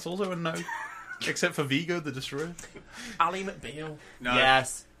 Yeah, that's also a no. Except for Vigo the Destroyer. Ally McBeal. No.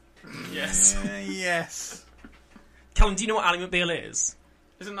 Yes. Yes. Yes. Callum, do you know what Ally McBeal is?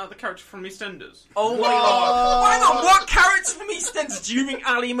 Isn't that the character from EastEnders? Oh my god! Hang on, what character from EastEnders do you think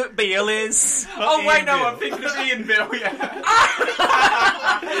Ally McBeal is? Oh wait, Ian no, Bill. I'm thinking of Ian Bill, yeah.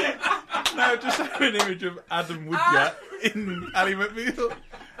 No, just have an image of Adam Woodyatt in Ally McBeal.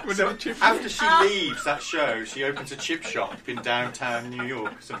 With So a chip. after she leaves that show, she opens a chip shop in downtown New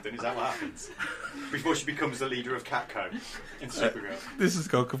York or something. Is that what happens? Before she becomes the leader of Catco in Supergirl. This has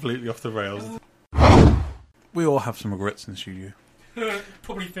gone completely off the rails. We all have some regrets in the studio.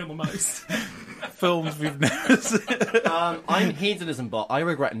 Probably film the most. Films we've never seen. I'm hedonism bot. I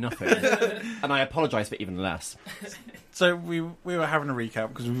regret nothing. And I apologise for even less. So we were having a recap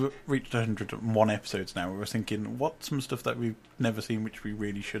because we've reached 101 episodes now. We were thinking, what's some stuff that we've never seen which we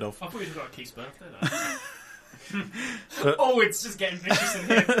really should have? I thought we just got Keith's birthday though. But- Oh, it's just getting vicious in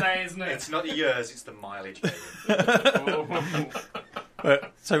here today, isn't it? It's not the years, it's the mileage, baby.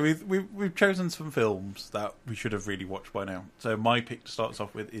 But, so we've chosen some films that we should have really watched by now. So my pick to start us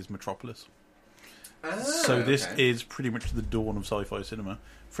off with is Metropolis. So this is pretty much the dawn of sci-fi cinema.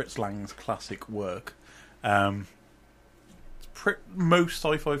 Fritz Lang's classic work. Most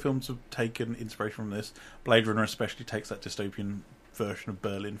sci-fi films have taken inspiration from this. Blade Runner especially takes that dystopian version of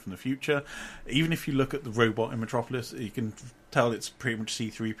Berlin from the future. Even if you look at the robot in Metropolis, you can tell it's pretty much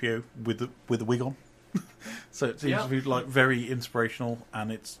C-3PO with a wig on. So it seems to be like very inspirational,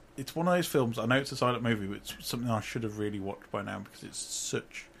 and it's one of those films. I know it's a silent movie, but it's something I should have really watched by now because it's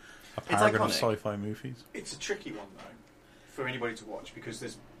such a paragon of sci-fi movies. It's a tricky one though for anybody to watch because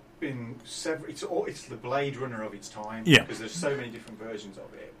there's been several. It's the Blade Runner of its time because there's so many different versions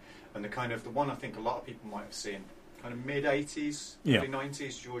of it, and the one I think a lot of people might have seen. Kind of mid-80s, early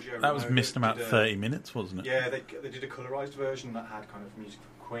 90s, Giorgio Romero. That was missed about 30 minutes, wasn't it? Yeah, they did a colourised version that had kind of music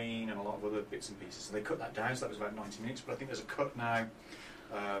from Queen and a lot of other bits and pieces. So they cut that down, so that was about 90 minutes. But I think there's a cut now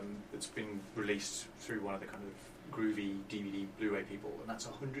that's been released through one of the kind of groovy DVD Blu-ray people, and that's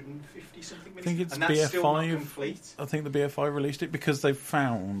 150 something minutes. I think it's and that's BFI. Still not complete. I think the BFI released it because they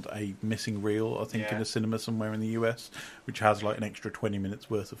found a missing reel, I think, in a cinema somewhere in the US, which has like an extra 20 minutes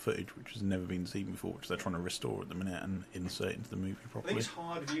worth of footage, which has never been seen before, which they're trying to restore at the minute and insert into the movie properly. I think it's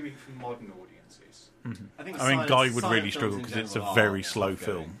hard viewing for modern audiences. Mm-hmm. I mean, Guy would really struggle because it's a very slow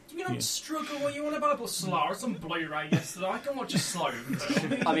film. You don't struggle when you want about but slow. It's on Blu-ray yesterday. I can watch a slow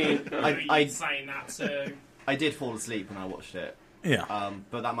film. I mean, I saying that too. I did fall asleep when I watched it. Yeah.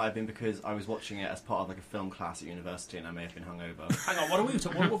 But that might have been because I was watching it as part of like a film class at university, and I may have been hungover. Hang on, what are we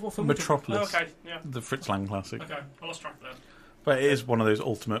talking? What film? Metropolis. Oh, okay, yeah. The Fritz Lang classic. Okay, I lost track there. But it is one of those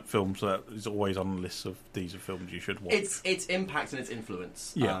ultimate films that is always on the list of these are films you should watch. Its impact and its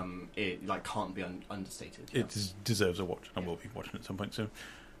influence, it like can't be understated. It deserves a watch, and I will be watching it at some point soon.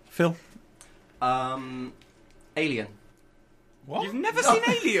 Phil, Alien. What? You've never seen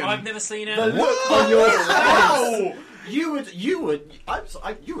Alien? I've never seen it. The look on your face. You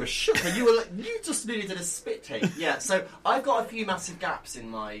were shook. You just nearly did a spit take. Yeah. So I've got a few massive gaps in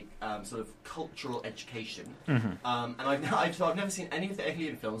my sort of cultural education, and I've never seen any of the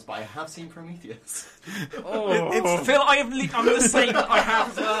Alien films, but I have seen Prometheus. Phil, I'm the same. I have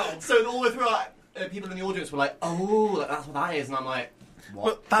as well. So all the way through, people in the audience were like, "Oh, that's what that is," and I'm like.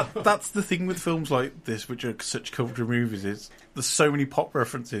 What? But that's the thing with films like this, which are such cultural movies, is there's so many pop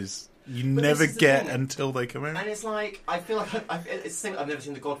references you never get until they come out. And it's like, I feel like it's the same. I've never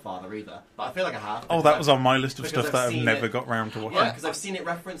seen The Godfather either, but I feel like I have. Oh, that was on my list of stuff that I've never got round to watching. Yeah, because I've seen it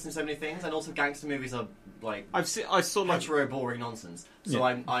referenced in so many things, and also gangster movies are like I saw like hetero boring nonsense. So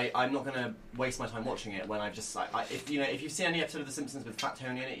I'm not going to waste my time watching it when I've just if you've seen any episode of The Simpsons with Fat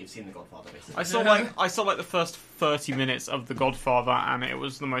Tony in it, you've seen The Godfather basically. I saw like the first 30 minutes of The Godfather, and it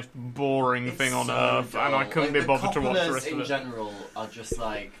was the most boring thing on earth, and I couldn't be bothered to watch the rest of it. In general are just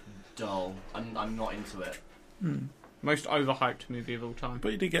like dull. I'm not into it. Most overhyped movie of all time.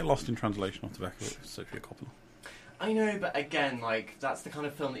 But you did get lost in translation off the back of it, Sofia Coppola. I know, but again, like that's the kind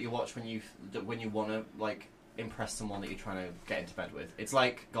of film that you watch when you want to like impress someone that you're trying to get into bed with. It's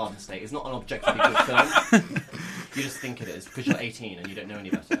like Garden State. It's not an objectively good film. You just think it is because you're 18 and you don't know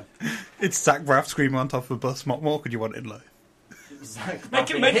any better. It's Zach Braff screaming on top of a bus. What more could you want in life? Make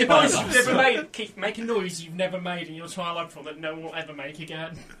a noise you've never made. Keith, make a noise you've never made in your Twilight film that no one will ever make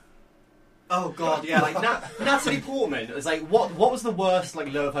again. Oh god, yeah, like Natalie Portman. It's like what was the worst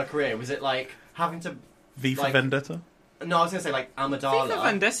like low of her career? Was it like having to V for Vendetta? No, I was going to say like Amidala. V for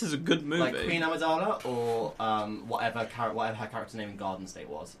Vendetta's a good movie. Like Queen Amidala, or whatever her character name in Garden State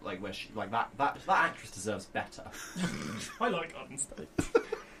was. Like where she, like that actress deserves better. I like Garden State.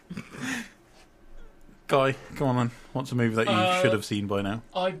 Guy, come on then. What's a movie that you should have seen by now?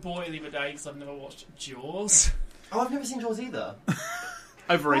 I bought it the other day because I've never watched Jaws. Oh, I've never seen Jaws either.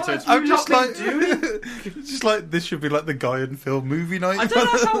 Overrated. I'm just like, just like this should be like the Guy and Phil movie night.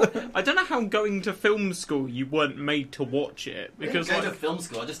 I don't know how going to film school you weren't made to watch it because I didn't go to film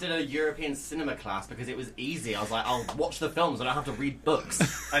school. I just did a European cinema class because it was easy. I was like, I'll watch the films. I don't have to read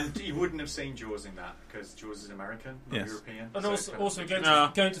books. And you wouldn't have seen Jaws in that because Jaws is American, not European. And also going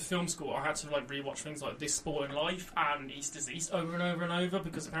to film school, I had to like rewatch things like This Sporting Life and Easter's East over and over and over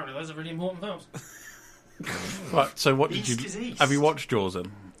because apparently those are really important films. Right, so what did you... Have you watched Jaws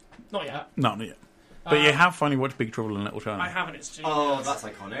then? Not yet. No, not yet. But you have finally watched Big Trouble in Little China. I haven't, it's genius. Oh, that's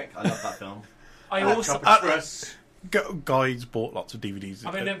iconic. I love that film. I also... Guy's bought lots of DVDs.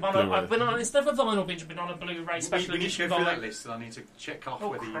 I've been on... Instead of a vinyl binge, I've been on a Blu-ray special edition. We need to go through that list and I need to check off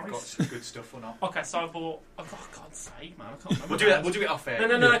whether you've got some good stuff or not. Okay, so I bought... Oh, God's sake, man. I can't remember. We'll do it off air.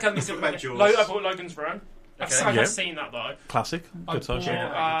 No, I can't be silly. I bought Logan's Run. I've seen that, though. Classic. Good size.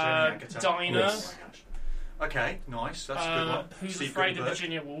 Diner. Okay, nice. That's a good one. Who's Afraid of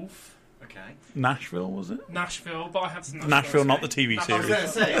Virginia Woolf? Okay. Nashville, was it? Nashville, but I have some Nashville, not the TV series. I was going to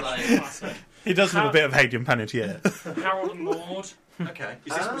say, like... He does have a bit of Hayden Panettiere. Harold and Maude. Okay.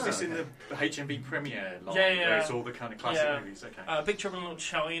 Was this in the HMV premiere line? Yeah. Where it's all the kind of classic movies? Okay. Big Trouble in Little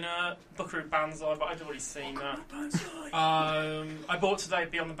China, Buckaroo Banzai, but I'd already seen that. I bought today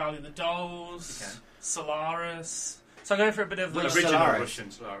Beyond the Valley of the Dolls, Solaris. So I'm going for a bit of the original Russian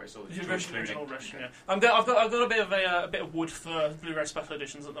Solaris, or the original Russian. Yeah, I've got a bit of a bit of wood for Blu-ray special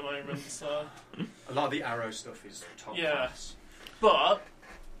editions at the moment. So a lot of the Arrow stuff is top class. But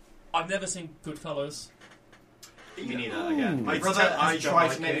I've never seen Goodfellas. Me neither. Again, my brother has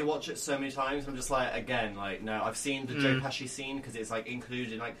tried to make me watch it so many times. I'm just like, again, like, no. I've seen the Joe Pesci scene because it's like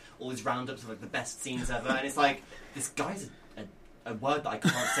included in like all these roundups of like the best scenes ever, and it's like this guy's a word that I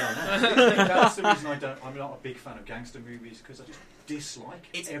can't say on air. That's the reason I'm not a big fan of gangster movies, because I just dislike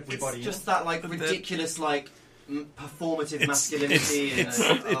everybody. It's just that like ridiculous like performative masculinity.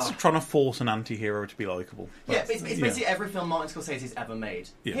 It's trying to force an anti-hero to be likeable. Yeah, it's basically every film Martin Scorsese's ever made.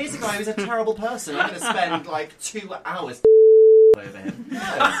 Yeah. Here's a guy who's a terrible person. I'm going to spend like 2 hours over him. No.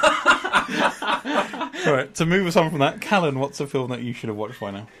 Right, to move us on from that, Callan, what's a film that you should have watched by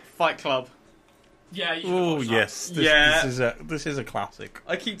now? Fight Club. Yeah. Oh yes, this is a classic.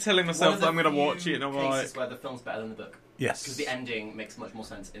 I keep telling myself that I'm going to watch it, and I'm like, where the film's better than the book. Yes, because the ending makes much more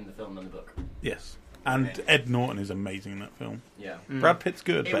sense in the film than the book. Yes. And Ed Norton is amazing in that film. Yeah. Brad Pitt's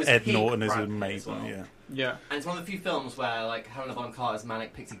good, but Ed Norton is amazing. Well. Yeah. And it's one of the few films where like Helena Bonham Carter's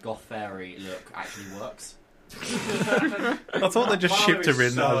manic pixie goth fairy look actually works. I thought they just shipped her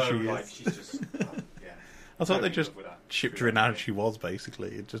in as she is. She's just, I thought they just shipped her in as she was. Basically,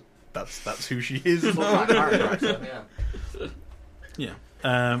 it just that's who she is. Yeah.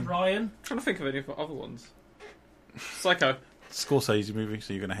 Ryan, I'm trying to think of any other ones. Psycho. Scorsese movie,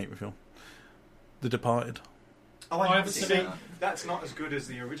 so you're going to hate the film. The Departed. Oh, I haven't seen it. That's not as good as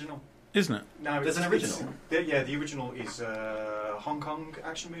the original. Isn't it? No, there's an original. The original is a Hong Kong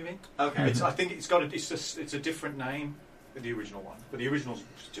action movie. Okay. I think it's a different name than the original one, but the original's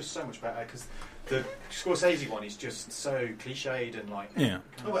just so much better because the Scorsese one is just so cliched and like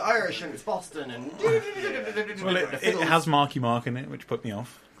we're Irish and it's Boston and well, it has Marky Mark in it, which put me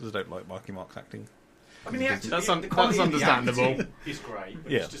off because I don't like Marky Mark's acting. I mean, that's understandable. It's great,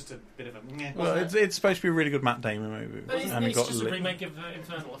 but it's just a bit of a. Well, it's supposed to be a really good Matt Damon movie, and it's just a remake of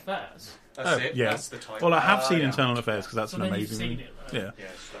Infernal Affairs. That's it. Yeah. That's the title. Well, I have seen Internal Affairs because that's an amazing movie. Yeah.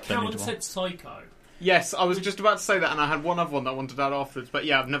 Callan said Psycho. Yes, I was just about to say that, and I had one other one that I wanted to add afterwards. But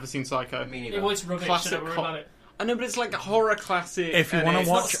yeah, I've never seen Psycho. It was rubbish. Classic I know, but it's like a horror classic. If you want to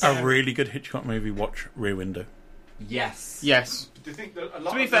watch a really good Hitchcock movie, watch Rear Window. Yes. Do you think that a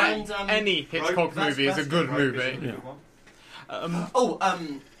lot to be fair, any Hitchcock movie is a good movie.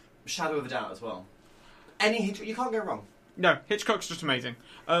 Shadow of a Doubt as well. Any Hitchcock, you can't go wrong. No, Hitchcock's just amazing.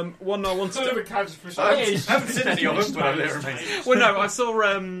 One I wanted to. I haven't seen any of them, but I know. Well, no, I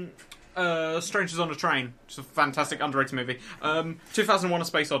saw Strangers on a Train, which is a fantastic, underrated movie. 2001: A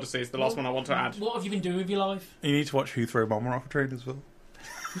Space Odyssey is the last one I want to add. What have you been doing with your life? You need to watch Who Threw a Bomber Off a Train as well.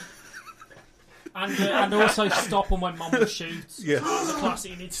 And also Stop on My Mum Will Shoot. Yes. It's a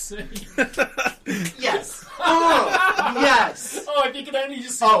classic you need to see. Yes. Oh, yes. Oh, if you could only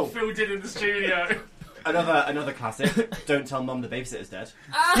just see what Phil did in the studio. Another classic. Don't Tell Mum the Babysitter's Dead.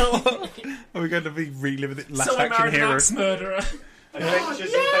 Are we going to be reliving it? Last So I Action Married an Hero. Axe Murderer.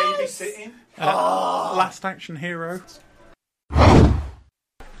 Adventures in Babysitting. Last Action Hero.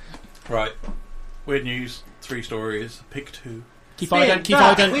 Right. Weird news. 3 stories. Pick 2. Keith Ident.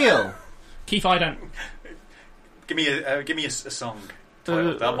 Keith Ident. Give me a song.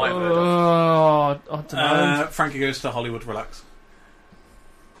 Title. That might work. I don't know. Frankie Goes to Hollywood. Relax.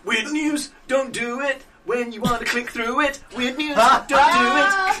 Weird news, don't do it when you want to click through it. Weird news, don't do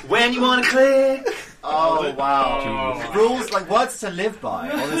it when you want to click. Oh, wow. Rules, like words to live by,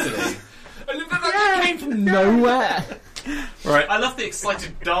 honestly. That came from nowhere. Right. I love the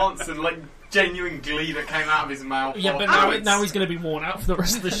excited dance and like genuine glee that came out of his mouth. Yeah, but now he's going to be worn out for the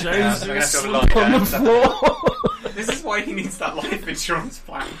rest of the show. Yeah, He's sleep on the floor. This is why he needs that life insurance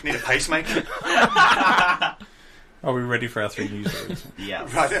plan. Need a pacemaker. Are we ready for our 3 news stories? Yeah.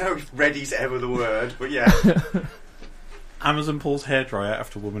 I don't know if ready's ever the word, but yeah. Amazon pulls hairdryer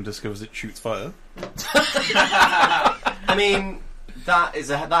after woman discovers it shoots fire. I mean, that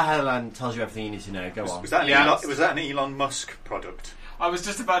headline tells you everything you need to know. Go on. Was that an Elon Musk product? I was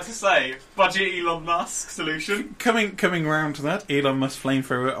just about to say, budget Elon Musk solution. Coming round to that, Elon Musk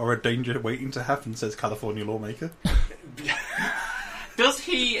flamethrower are a danger waiting to happen, says California lawmaker. Does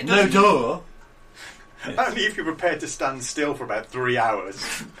he... No door. Only if you're prepared to stand still for about 3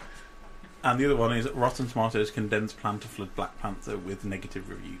 hours. And the other one is Rotten Tomatoes condemns plan to flood Black Panther with negative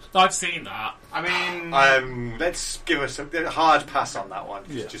reviews. I've seen that. I mean... let's give us a hard pass on that one.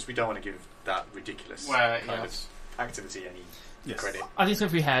 Yeah. Just we don't want to give that ridiculous kind of activity any Yes. credit. I think it's going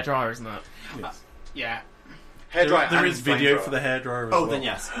to be hairdryer, isn't it? Yes. Yeah. Hairdryer. There and is video flamethrower. for the hairdryer as Oh, well. then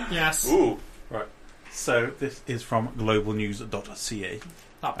yes. Yes. Ooh. Right. So this is from globalnews.ca.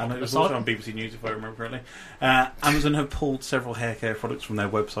 That And it popular was also site. on BBC News, if I remember correctly. Amazon have pulled several hair care products from their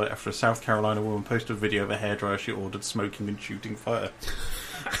website after a South Carolina woman posted a video of a hairdryer she ordered smoking and shooting fire.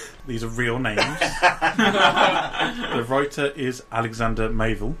 These are real names. The writer is Alexander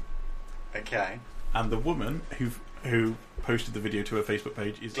Mayville. Okay. And the woman who posted the video to her Facebook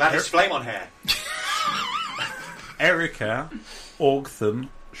page is Gladys Flame on hair. Erica Augthon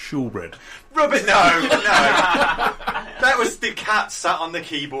Shulbred. Rub it, no. That was the cat sat on the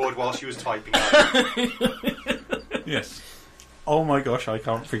keyboard while she was typing out. Yes. Oh my gosh, I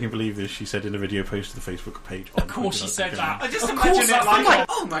can't freaking believe this, she said in a video posted to the Facebook page. Of course she said that. I just Of imagine course it that's like, like-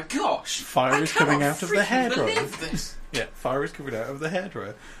 oh my gosh. Fire is coming out of the freaking hairdryer. believe this. Yeah, fire is coming out of the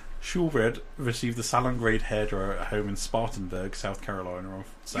hairdryer. Shulbred received the salon-grade hairdryer at home in Spartanburg, South Carolina on You're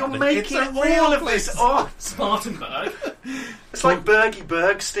Saturday. making all of this up. Spartanburg. It's like Bergie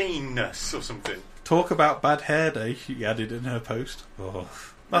Bergstein-ness or something. Talk about bad hair day, she added in her post. Oh,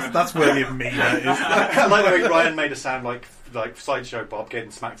 that's worthy of me, that is. I like the way Ryan made a sound like Sideshow Bob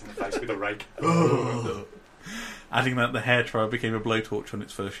getting smacked in the face with a rake. Adding that the hairdryer became a blowtorch on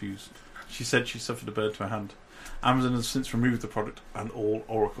its first use. She said she suffered a burn to her hand. Amazon has since removed the product and all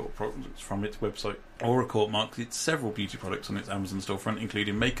Oracle products from its website. Oracle markets several beauty products on its Amazon storefront,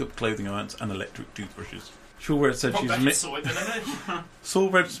 including makeup, clothing irons, and electric toothbrushes. Shulbred said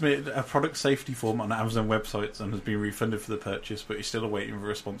Shulbred submitted a product safety form on Amazon websites and has been refunded for the purchase, but is still awaiting a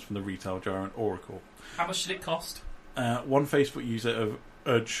response from the retail giant Oracle. How much did it cost? One Facebook user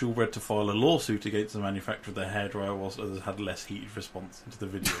urged Shulbred to file a lawsuit against the manufacturer of the hairdryer, whilst others had less heated response to the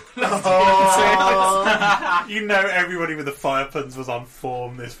video. You know, everybody with the fire puns was on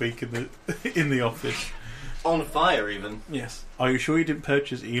form this week in the office. On fire, even. Yes. Are you sure you didn't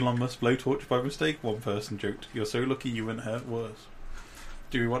purchase Elon Musk blowtorch by mistake? One person joked. You're so lucky you weren't hurt worse.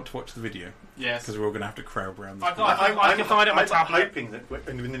 Do we want to watch the video? Yes. Because we're all going to have to crowd around this. I can find it on my tablet. I'm hoping that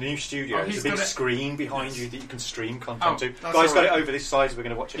in the new studio there's a big screen behind you that you can stream content to. that's Guys, got all it right. over this side, so we're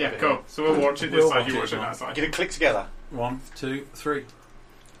going to watch it. Yeah, over cool. here. So we'll watch it this side, you watch it that side. Get it click together. 1, 2, 3.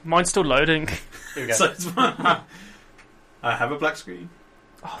 Mine's still loading. Here we go. So it's I have a black screen.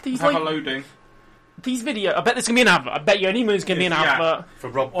 Oh, these Have a like loading. these video. I bet there's gonna be an advert. I bet you any moon's gonna be an Yeah. advert. For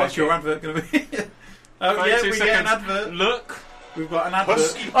Rob What's Beckett. your advert going to be? Oh, 32 yeah, we get an seconds. advert. Look. We've got an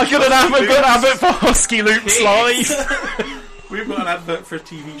advert. I got an advert for Husky Loops Live. We've got an advert for a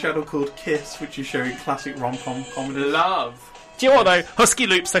TV channel called Kiss, which is showing classic rom-com comedy. Love. Do you know what though? Husky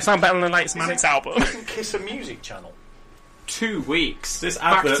Loops, they sound better than the latest Manics album. Isn't Kiss a music channel? 2 weeks. This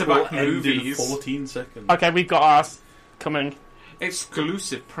advert back-to-back will end in movies. 14 seconds. Okay, we've got ours coming.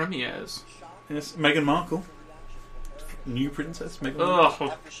 Exclusive premieres. Yes, Meghan Markle. New princess, Meghan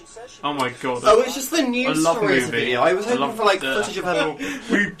Markle. Ugh. Oh my god. Oh, it's just the I news love the stories movie. video. I was I hoping love for like the- footage of her.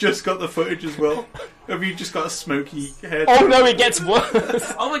 We've just got the footage as well. Have you just got a smoky hair? Oh no, it gets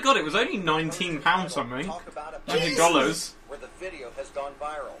worse. Oh my god, it was only £19 something. $19. Where the video has gone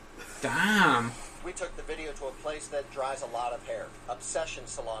viral. Damn. We took the video to a place that dries a lot of hair. Obsession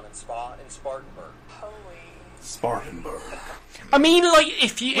Salon and Spa in Spartanburg. Spartanburg. I mean, like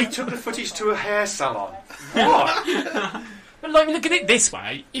if you. We took the footage to a hair salon. What? But like, look at it this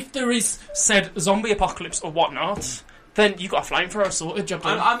way: if there is said zombie apocalypse or whatnot, then you got a flamethrower sorted. Job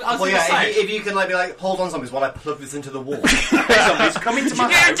done. I was Well, gonna yeah, say. if you can like be like, hold on, zombies, while I plug this into the wall. Zombies, come into my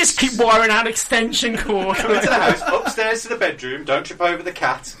Yeah, house. just keep wiring out extension cord. Come into the house, upstairs to the bedroom. Don't trip over the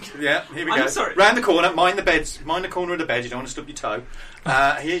cat. Yeah, here we I'm go. sorry. Round the corner, mind the corner of the bed. You don't want to stub your toe.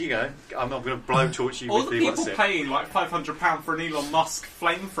 Here you go. I'm not going to blowtorch you All with the the people what's it? paying like £500 for an Elon Musk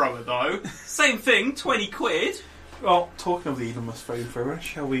flamethrower, though. Same thing, 20 quid. Well, talking of the Elon Musk flamethrower,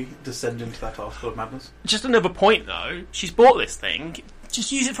 shall we descend into that article of madness? Just another point though: she's bought this thing.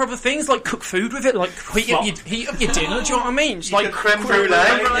 Just use it for other things, like cook food with it, like heat up your dinner. Do you know what I mean? Just like creme brulee.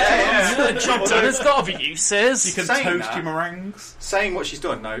 Yeah. Job done. It's got other uses. You can Saying toast that- your meringues. Saying what she's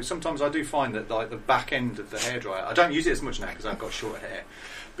done, though, sometimes I do find that like the back end of the hairdryer, I don't use it as much now because I've got short hair,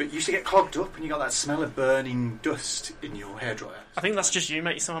 but you used to get clogged up and you got that smell of burning dust in your hairdryer. I think that's just you,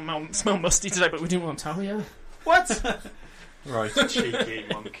 mate. You smell musty today, but we didn't want to tell you. What? Right. Cheeky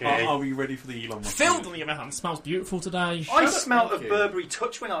monkey. Are we ready for the Elon Musk? Phil, on the other hand, smells beautiful today. I smelt of Burberry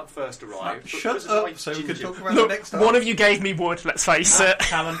Touch when I first arrived. but Shut because of my up, so we can ginger- talk about Look, it next time. one of you gave me wood. Let's face it.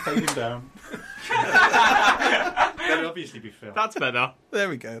 Callan, take him down. That'd obviously be Phil. That's better. There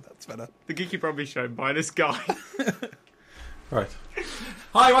we go, that's better. The Geeky Bromley Show by this guy. Right.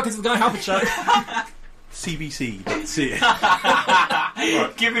 Hi, welcome to the Guy Halford Show. CBC.ca.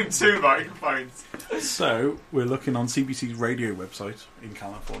 Right. Give him 2 microphones. So, we're looking on CBC's radio website in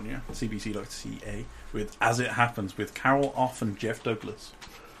California, cbc.ca, with As It Happens, with Carol Off and Jeff Douglas.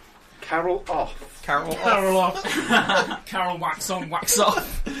 Carol Off. Carol off. Carol wax on, wax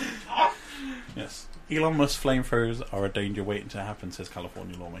off. Yes. Elon Musk flamethrowers are a danger waiting to happen, says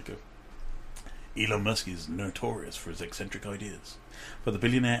California lawmaker. Elon Musk is notorious for his eccentric ideas, but the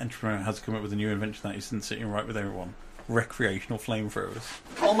billionaire entrepreneur has come up with a new invention that isn't sitting right with everyone. Recreational flamethrowers.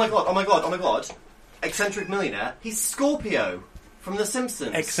 Oh my god. Eccentric millionaire. He's Scorpio from The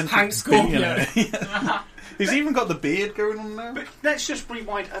Simpsons. Eccentric Scorpio. He's even got the beard going on now. But let's just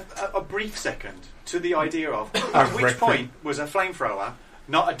rewind a brief second to the idea of at which point was a flamethrower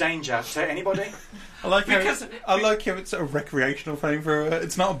not a danger to anybody? I like how it's a recreational flamethrower.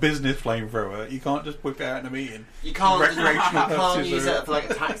 It's not a business flamethrower. You can't just whip it out in a meeting. You can't recreational use it for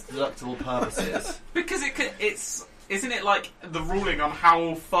like tax deductible purposes. Because it's isn't it like the ruling on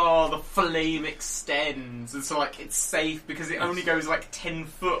how far the flame extends, and so like it's safe because it only goes like 10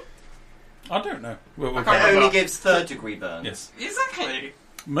 foot. I don't know. It only gives 3rd degree burn. Yes, exactly.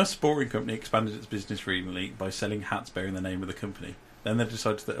 Musk's Boring Company expanded its business recently by selling hats bearing the name of the company. Then they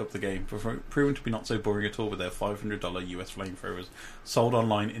decided to up the game, proving to be not so boring at all with their $500 US flamethrowers sold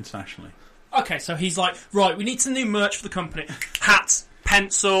online internationally. Okay, so he's like, right, we need some new merch for the company. Hats,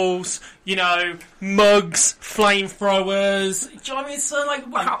 pencils, mugs, flamethrowers. Do you know what I mean? So like,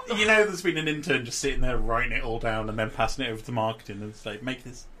 wow. There's been an intern just sitting there writing it all down and then passing it over to marketing and say, make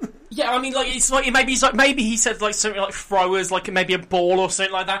this. Yeah, I mean, like it's like maybe he said like something like throwers, like maybe a ball or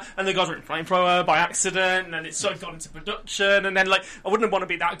something like that, and the guy's written flamethrower by accident, and it's sort of got into production, and then like I wouldn't want to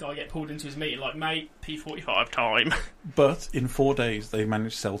be that guy get pulled into his meeting, like mate, P45 time. But in 4 days, they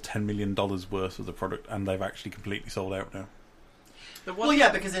managed to sell $10 million worth of the product, and they've actually completely sold out now. Well, yeah,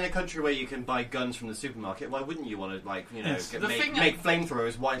 because in a country where you can buy guns from the supermarket, why wouldn't you want to, make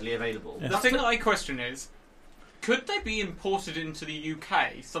flamethrowers widely available? Yes. The thing that I question is, could they be imported into the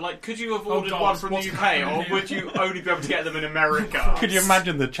UK? So, like, could you have ordered one from the UK, or would you only be able to get them in America? Could you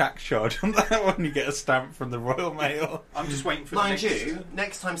imagine the tax charge on that when you get a stamp from the Royal Mail? I'm just waiting for Mind you,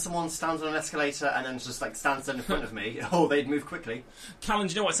 next time someone stands on an escalator and then just like stands in front of me, they'd move quickly. Callan,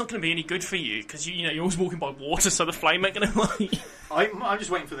 do you know what? It's not going to be any good for you because you're always walking by water, so the flame ain't going to light. I'm just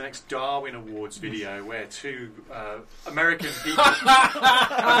waiting for the next Darwin Awards video where 2 American people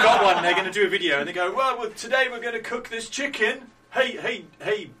have got one. They're going to do a video and they go, well, today we're going to cook this chicken. Hey,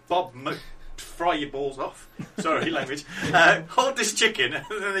 Bob, fry your balls off. Sorry, language. Hold this chicken, and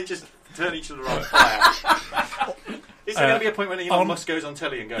then they just turn each other on fire. Is there going to be a point when Elon Musk goes on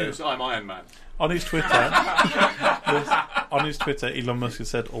telly and goes, I'm Iron Man? On his Twitter, Elon Musk has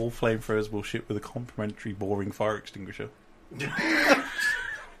said all flamethrowers will ship with a complimentary boring fire extinguisher.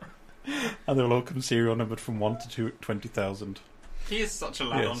 And they'll all come serial numbered from 1 to 20,000. He is such a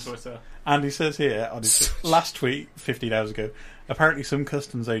lad on Twitter. And he says here, on his last tweet, 15 hours ago, apparently some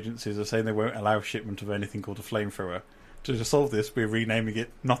customs agencies are saying they won't allow shipment of anything called a flamethrower. To solve this, we're renaming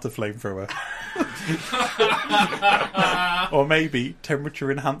it Not a Flamethrower. Or maybe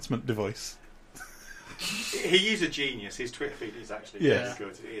Temperature Enhancement Device. He is a genius. His Twitter feed is actually really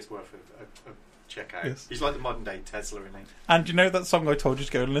good. It is worth a check out. Yes. He's like the modern day Tesla, isn't he? And you know that song I told you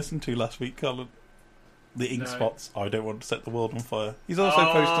to go and listen to last week, Colin? The Ink Spots, I Don't Want to Set the World on Fire. He's also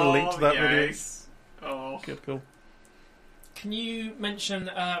posted a link to that video. Oh, good, cool. Can you mention,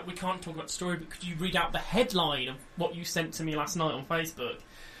 we can't talk about the story, but could you read out the headline of what you sent to me last night on Facebook?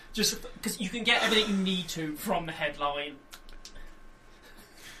 Just because you can get everything you need to from the headline.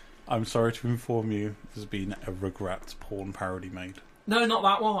 I'm sorry to inform you, there's been a Rugrats porn parody made. No, not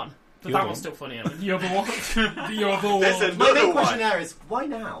that one. But that one's still funny. The other one. The other one. My main question there is, why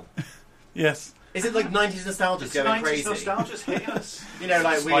now? Yes. Is it like 90s nostalgia going crazy? 90s nostalgia's hitting us.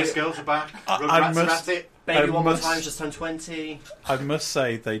 Like Spice Girls are back. Rugrats are at it. Baby One More Time just turned 20. I must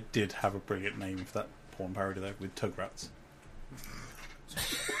say they did have a brilliant name for that porn parody though, with Tugrats.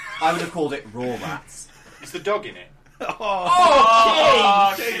 I would have called it Raw Rats. Is the dog in it?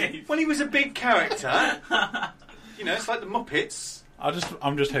 Keith! Well, he was a big character. It's like the Muppets.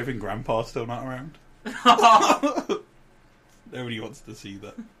 I'm just hoping Grandpa's still not around. Nobody wants to see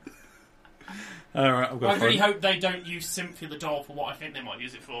that. Alright, I really hope they don't use Cynthia the doll for what I think they might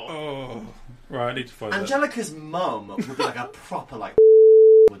use it for. Oh, right, I need to find Angelica's mum would be like a proper,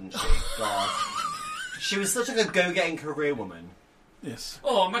 wouldn't she? God. She was such a go-getting career woman. Yes.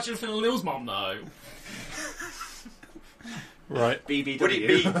 Oh, imagine Phil and Lil's mum, though. Right.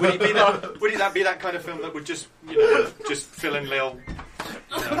 BBW. Would it that be that kind of film that would just, just Phil and Lil...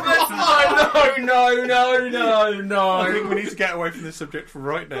 No. I think we need to get away from this subject for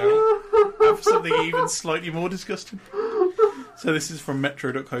right now and for something even slightly more disgusting. So this is from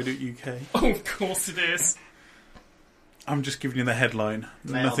metro.co.uk. Oh, of course it is. I'm just giving you the headline,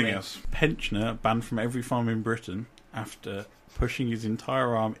 Nail nothing me. else. Pensioner banned from every farm in Britain after pushing his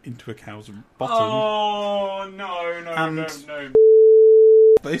entire arm into a cow's bottom. Oh, no.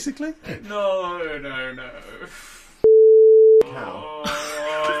 Basically? No. Cow.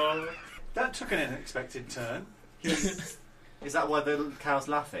 Oh. That took an unexpected turn. Is that why the cow's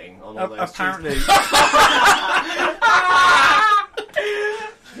laughing on all those Apparently.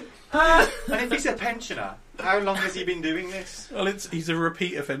 And if he's a pensioner, how long has he been doing this? Well, he's a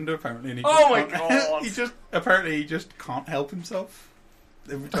repeat offender apparently. And he Oh my can't- God. he just can't help himself.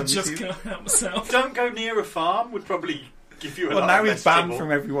 Every time I he just sees- can't help myself. Don't go near a farm would probably give you a Well, lot now of he's less banned trouble.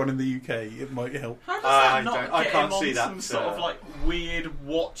 from everyone in the UK. It might help. How does that I not don't- I get can't him on see that, some sort of like weird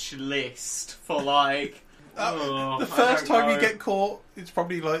watch list for like? The first time you get caught, it's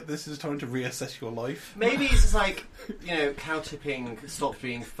probably like this is time to reassess your life. Maybe it's just like, cow tipping stopped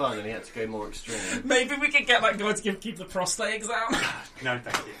being fun and he had to go more extreme. Maybe we could get that guy to keep the prostate exam. No,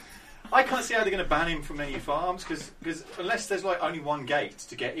 thank you. I can't see how they're going to ban him from any farms because unless there's like only one gate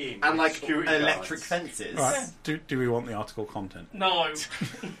to get in And with like security electric guards. fences. Right? Do we want the article content? No.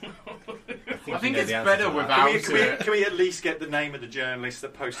 I think you know it's the answer better to that. without Can we, it. can we at least get the name of the journalist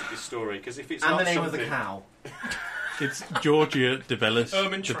that posted this story? Because if it's And not the name of something... the cow. It's Georgia Debellis.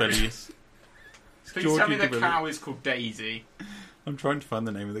 Ermine Debellis. Please Georgie tell me the Debellis. cow is called Daisy. I'm trying to find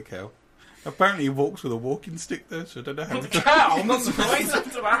the name of the cow. Apparently he walks with a walking stick though, so I don't know how... The cow? I'm not surprised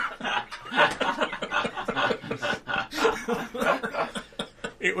after that.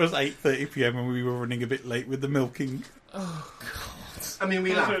 It was 8:30pm and we were running a bit late with the milking. Oh, God. I mean,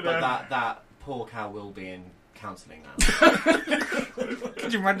 we I laugh, don't but know. that poor cow will be in counselling now.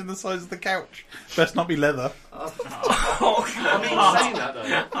 Could you imagine the size of the couch? Best not be leather. Oh, I mean, saying that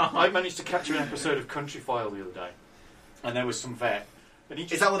though, I managed to capture an episode of Country File the other day, and there was some vet. And he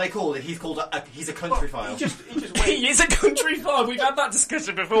just, Is that what they call it? He's called he's a country file. He just went. He is a country file. We've had that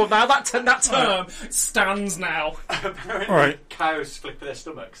discussion before. Now that term stands now. Apparently, Alright. cows flip their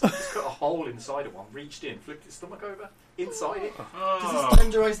stomachs. They just cut a hole inside of one, reached in, flipped its stomach over, inside it. Does this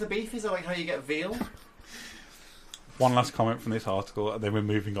tenderise the beef? Is that like how you get veal? One last comment from this article, and then we're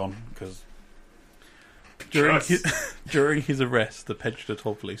moving on because during his arrest, the pensioner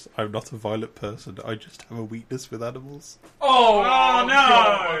told police, "I'm not a violent person. I just have a weakness with animals." Oh, no!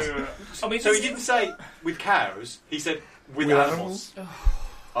 God. I mean, So he didn't say with cows. He said with With animals.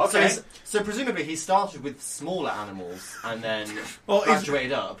 Okay. So presumably he started with smaller animals and then Well,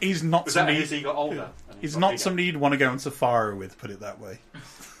 graduated up. He's not Was that somebody. as he got older? and he He's got not bigger? somebody you'd want to go on safari with. Put it that way.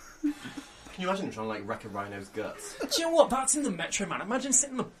 Can you imagine him trying to like wreck a rhino's guts? Do you know what? That's in the Metro, man. Imagine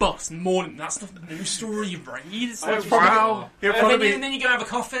sitting on the bus in the morning. That's the news story you read. It's I like, hope probably- wow. It'll And probably then, be- and then you go have a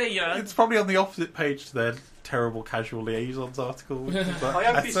coffee. Yeah. It's probably on the opposite page to their terrible casual liaisons article. Which is like, I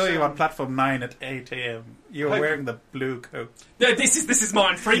hope I it's, saw you on platform 9 at 8 a.m. You were hope- wearing the blue coat. No, this is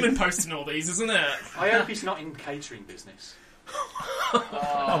mine. Freeman posting all these, isn't it? I hope he's not in catering business.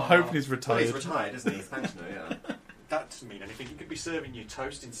 I'm hoping he's Well, retired. he's retired, isn't he? He's pensioner, yeah. That doesn't mean anything. He could be serving you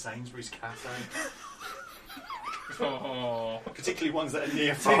toast in Sainsbury's cafe, Oh. particularly ones that are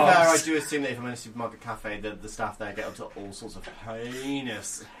near To be fair, farms. I do assume that if I'm in a supermarket cafe, the staff there get up to all sorts of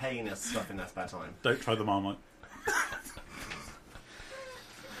heinous stuff in their spare time. Don't try the Marmite.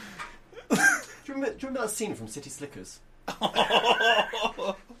 Do you remember that scene from City Slickers?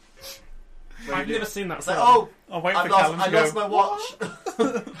 I've never seen that. It's like, film. I'll wait I for Callum to lost go. my watch.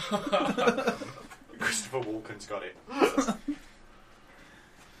 Christopher Walken's got it.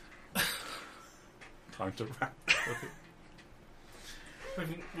 Time to wrap.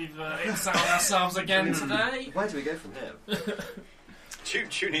 We've exiled ourselves again today. Where do we go from here?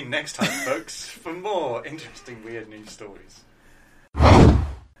 Tune in next time, folks, for more interesting weird news stories.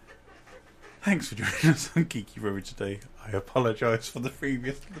 Thanks for joining us on Geeky Rubber today. I apologise for the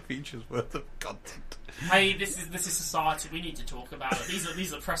previous features worth of content. Hey, this is society. We need to talk about it.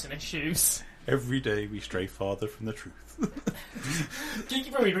 These are pressing issues. Every day we stray farther from the truth.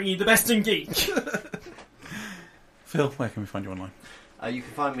 Geeky Brewery bringing you the best in geek. Phil, where can we find you online? You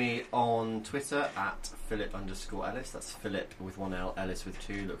can find me on Twitter at Philip_Ellis. That's Philip with one L, Ellis with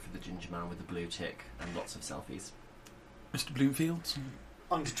two. Look for the ginger man with the blue tick and lots of selfies. Mr. Bloomfield?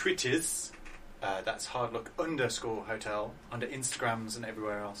 Under Twitters, that's hardluck_hotel. Under Instagrams and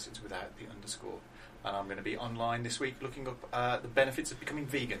everywhere else, it's without the underscore. And I'm going to be online this week looking up the benefits of becoming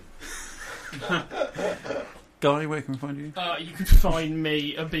vegan. Guy, where can we find you? You can find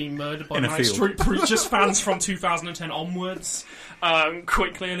me being murdered by In a Manic field. Street Preachers fans from 2010 onwards.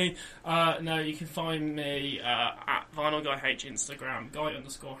 Quite clearly. No, you can find me at Vinyl Guy H Instagram,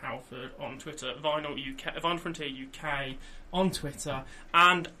 Guy_Halford on Twitter, Vinyl Frontier UK on Twitter,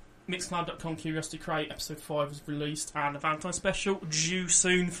 and Mixcloud.com Curiosity Crate episode 5 was released, and a Valentine's special due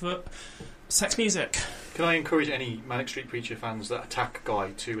soon for sex music. Can I encourage any Manic Street Preacher fans that attack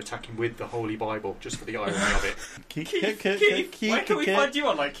Guy to attack him with the Holy Bible, just for the irony of it? Keith, where can we find you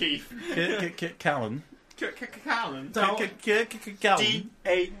online, Keith? Callan. Callan. DANES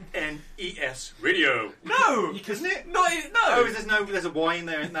Radio. No, isn't it? No. Oh, there's a Y in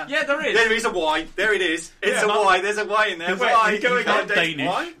there, isn't that? Yeah, there is. There is a Y. There it is. It's a Y. There's a Y in there. Wait, Y. go again. Danish.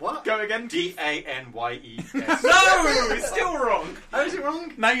 Y? What? Go again. DANYES. No, it's still wrong. Oh, is it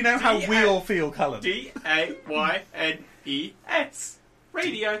wrong? Now you know how we all feel, Callan. DAYNES.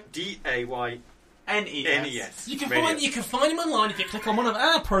 Radio. DAYNES. You can find him online if you click on one of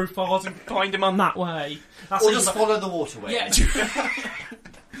our profiles and find him on that way. That's Or just follow the waterway. Yeah.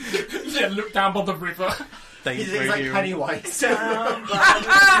 Yeah, look down by the river. He's like Pennywise. Just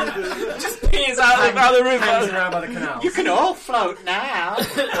peers out by the river. Hangs around by the canal. You can all float now.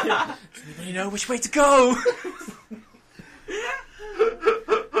 Does anybody know which way to go?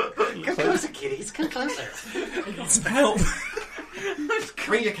 Come closer, kiddies. Come closer. I need some help.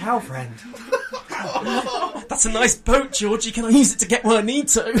 Bring your cow friend. That's a nice boat, Georgie. Can I use it to get where I need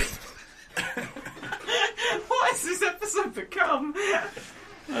to? What has this episode become?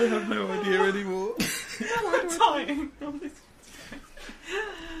 I have no idea anymore. I'm dying on this.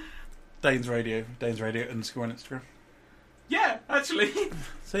 Danes Radio _ on Instagram. Yeah, actually.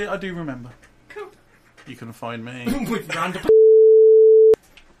 See, I do remember. Cool. You can find me With random.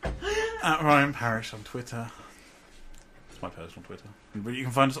 at Ryan Parrish on Twitter. It's my personal Twitter. But you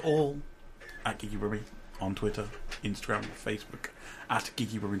can find us all at Geeky Brummy on Twitter, Instagram, Facebook, at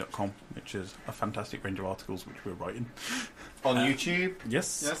geekybrummy.com, which is a fantastic range of articles which we're writing. On YouTube?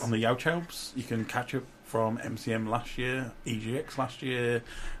 Yes. On the Youchelps. You can catch up from MCM last year, EGX last year,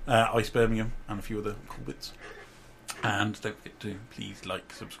 Ice Birmingham, and a few other cool bits. And don't forget to please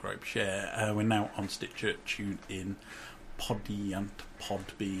like, subscribe, share. We're now on Stitcher, TuneIn, Poddy and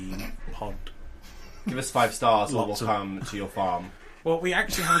Podbean, Give us 5 stars or we'll Lots of- come to your farm. Well, we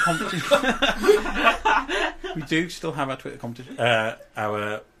actually have a competition. We do still have our Twitter competition,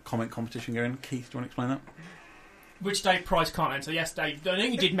 our comment competition going. Keith, do you want to explain that? Which Dave Price can't enter. Yes, Dave. I know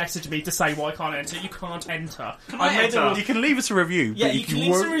you did message me to say why I can't enter. You can't enter. You can leave us a review. Yeah, but you can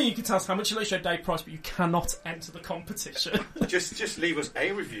leave us a review. You can tell us how much you like show Dave Price, but you cannot enter the competition. Just leave us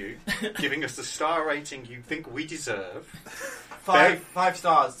a review, giving us the star rating you think we deserve. 5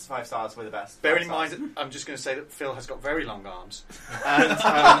 stars. 5 stars. We're the best. Bearing in 5 mind, stars. that I'm just going to say that Phil has got very long arms, and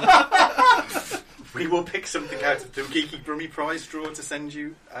we will pick something out of the Geeky Brummy prize draw to send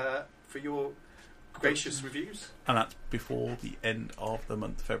you for your gracious reviews. And that's before the end of the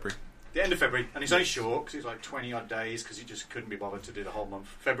month, February. The end of February, and it's only short because it's like 20 odd days because he just couldn't be bothered to do the whole month.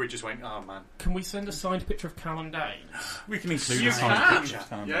 February just went, oh man. Can we send a signed picture of Callan Danes? We can include You a signed can. picture of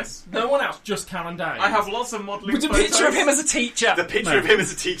Callan. Yes. No one else, just Callan Danes. I have lots of modelling With a photos. picture of him as a teacher. The picture of him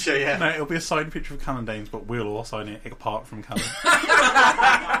as a teacher, yeah. No, it'll be a signed picture of Callan Danes, but we'll all sign it apart from Callan.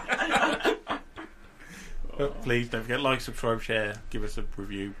 But please don't forget, like, subscribe, share, give us a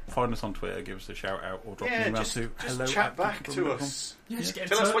review, find us on Twitter, give us a shout out, or drop an email just to hello chat back to us. Yeah, just get in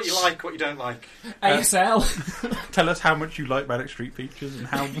Tell us what touch. you like, what you don't like. ASL. Tell us how much you like Manic Street Features and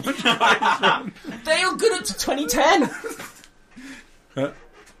how much you like They are good up to 2010.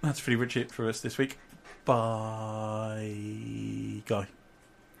 That's pretty much it for us this week. Bye, Guy.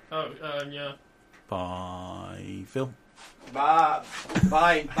 Yeah. Bye, Phil. Bye.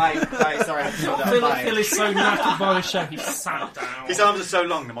 Sorry, I have to slow down. Bye. Phil is so knackered by the show, he sat down. His arms are so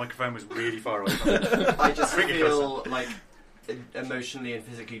long, the microphone was really far away from him. I just Bring it feel like emotionally and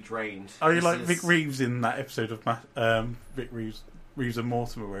physically drained. Are you This like is- Vic Reeves in that episode of Vic Reeves and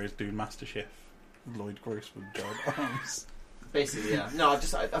Mortimer where he's doing MasterChef? Lloyd Grossman, John Arms. Basically, yeah. No,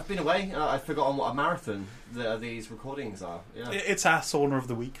 I've been away. I've forgotten what a marathon these recordings are. Yeah. It's our sauna of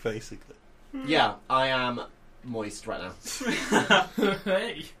the week, basically. Yeah, I am moist right now.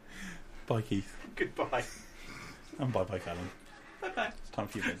 Hey. Bye, Keith. Goodbye. And bye-bye, Callan. Bye-bye. It's time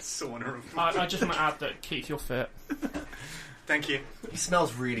for your bed. Sauna of I just want to add that, Keith, you're fit. Thank you. It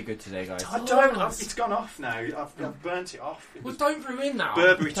smells really good today, guys. I don't. It's gone off now. I've burnt it off. It Well, was don't ruin that.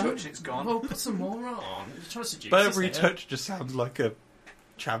 Burberry Don't- touch. It's gone. Well, put some more on. You're trying to seduce Burberry us here. Touch just sounds like a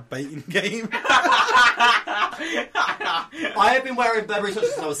Chad baiting game. I have been wearing Burberry sweatshirts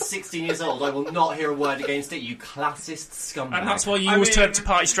since I was 16 years old. I will not hear a word against it, you classist scumbag. And that's why you always turn to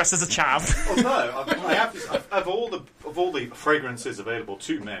party dressed as a chav. Although I have this, of all the fragrances available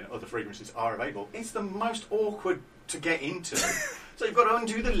to men, other fragrances are available. It's the most awkward to get into. So you've got to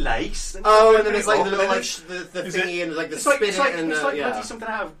undo the lace. And and then it's like the little the thingy and like the spin it's like yeah. bloody something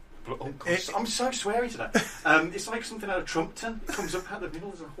out of. Oh, God, I'm so sweary today. It's like something out of Trumpton. It comes up out the middle.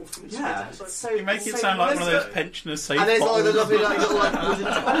 There's a whole thing. Yeah, it's like, so You make it sound like one of those pensioners' safe and there's like the bottles. lovely little wooden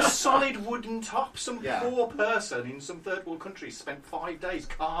on a solid wooden top. Some Yeah. poor person in some third world country spent 5 days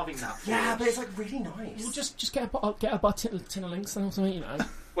carving that. Yeah, but it's like really nice. Well, just get a tin of links and something, you know.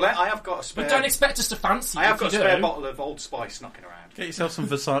 Well, I have got a spare. But don't expect us to fancy. I have if got a you spare do. bottle of Old Spice knocking around. Get yourself some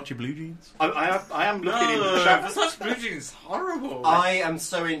Versace blue jeans. I am looking in the Versace blue jeans is horrible. I am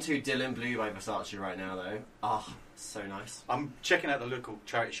so into Dylan Blue by Versace right now, though. Ah, so nice. I'm checking out the local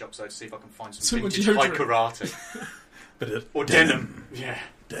charity shops though to see if I can find some Someone vintage high deodorant. karate. Or denim. Yeah.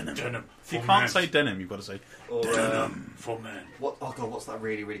 Denim. If you can't say denim, you've got to say Or, denim. For men. What? Oh god, what's that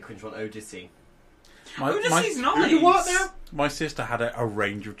really cringe one? Odyssey. Odyssey's nice. What now? My sister had a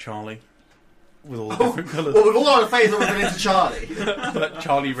range of Charlie with all different colours. Well, we've all had a phase where we've been into Charlie. Like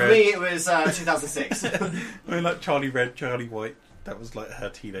Charlie For Red. me, it was 2006. I mean, like Charlie Red, Charlie White. That was like her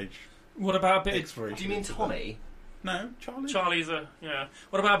teenage What about a bit? exploration. Do you mean Tommy? No, Charlie. Charlie's yeah.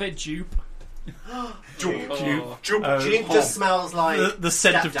 What about a bit of dupe? Jupe. Oh. Jupe just smells like the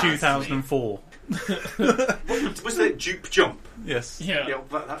scent of stepdad to me. 2004. Was that Jupe Jump? Yes. Yeah.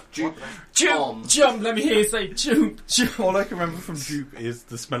 That Jupe. Jump! Let me hear you say jump. All I can remember from Duke is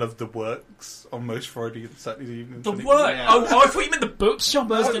the smell of the works on most Friday and Saturday evenings. The when it- work. Yeah. Oh, I thought you meant the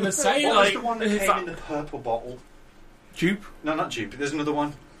bookshop. I was going to say What like was the one that is came that- in the purple bottle? Dupe? No, not Jupe. There's another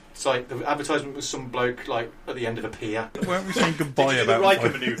one. It's like the advertisement was some bloke like at the end of a pier. Weren't we saying goodbye Did you do the about Riker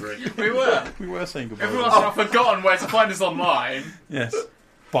five- manoeuvring? We were. We were saying goodbye. Everyone's now forgotten where to find us online. Yes.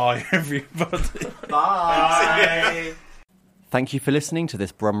 Bye, everybody. Bye. Thank you for listening to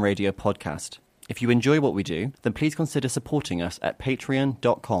this Brum Radio podcast. If you enjoy what we do, then please consider supporting us at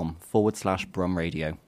patreon.com/Brum Radio.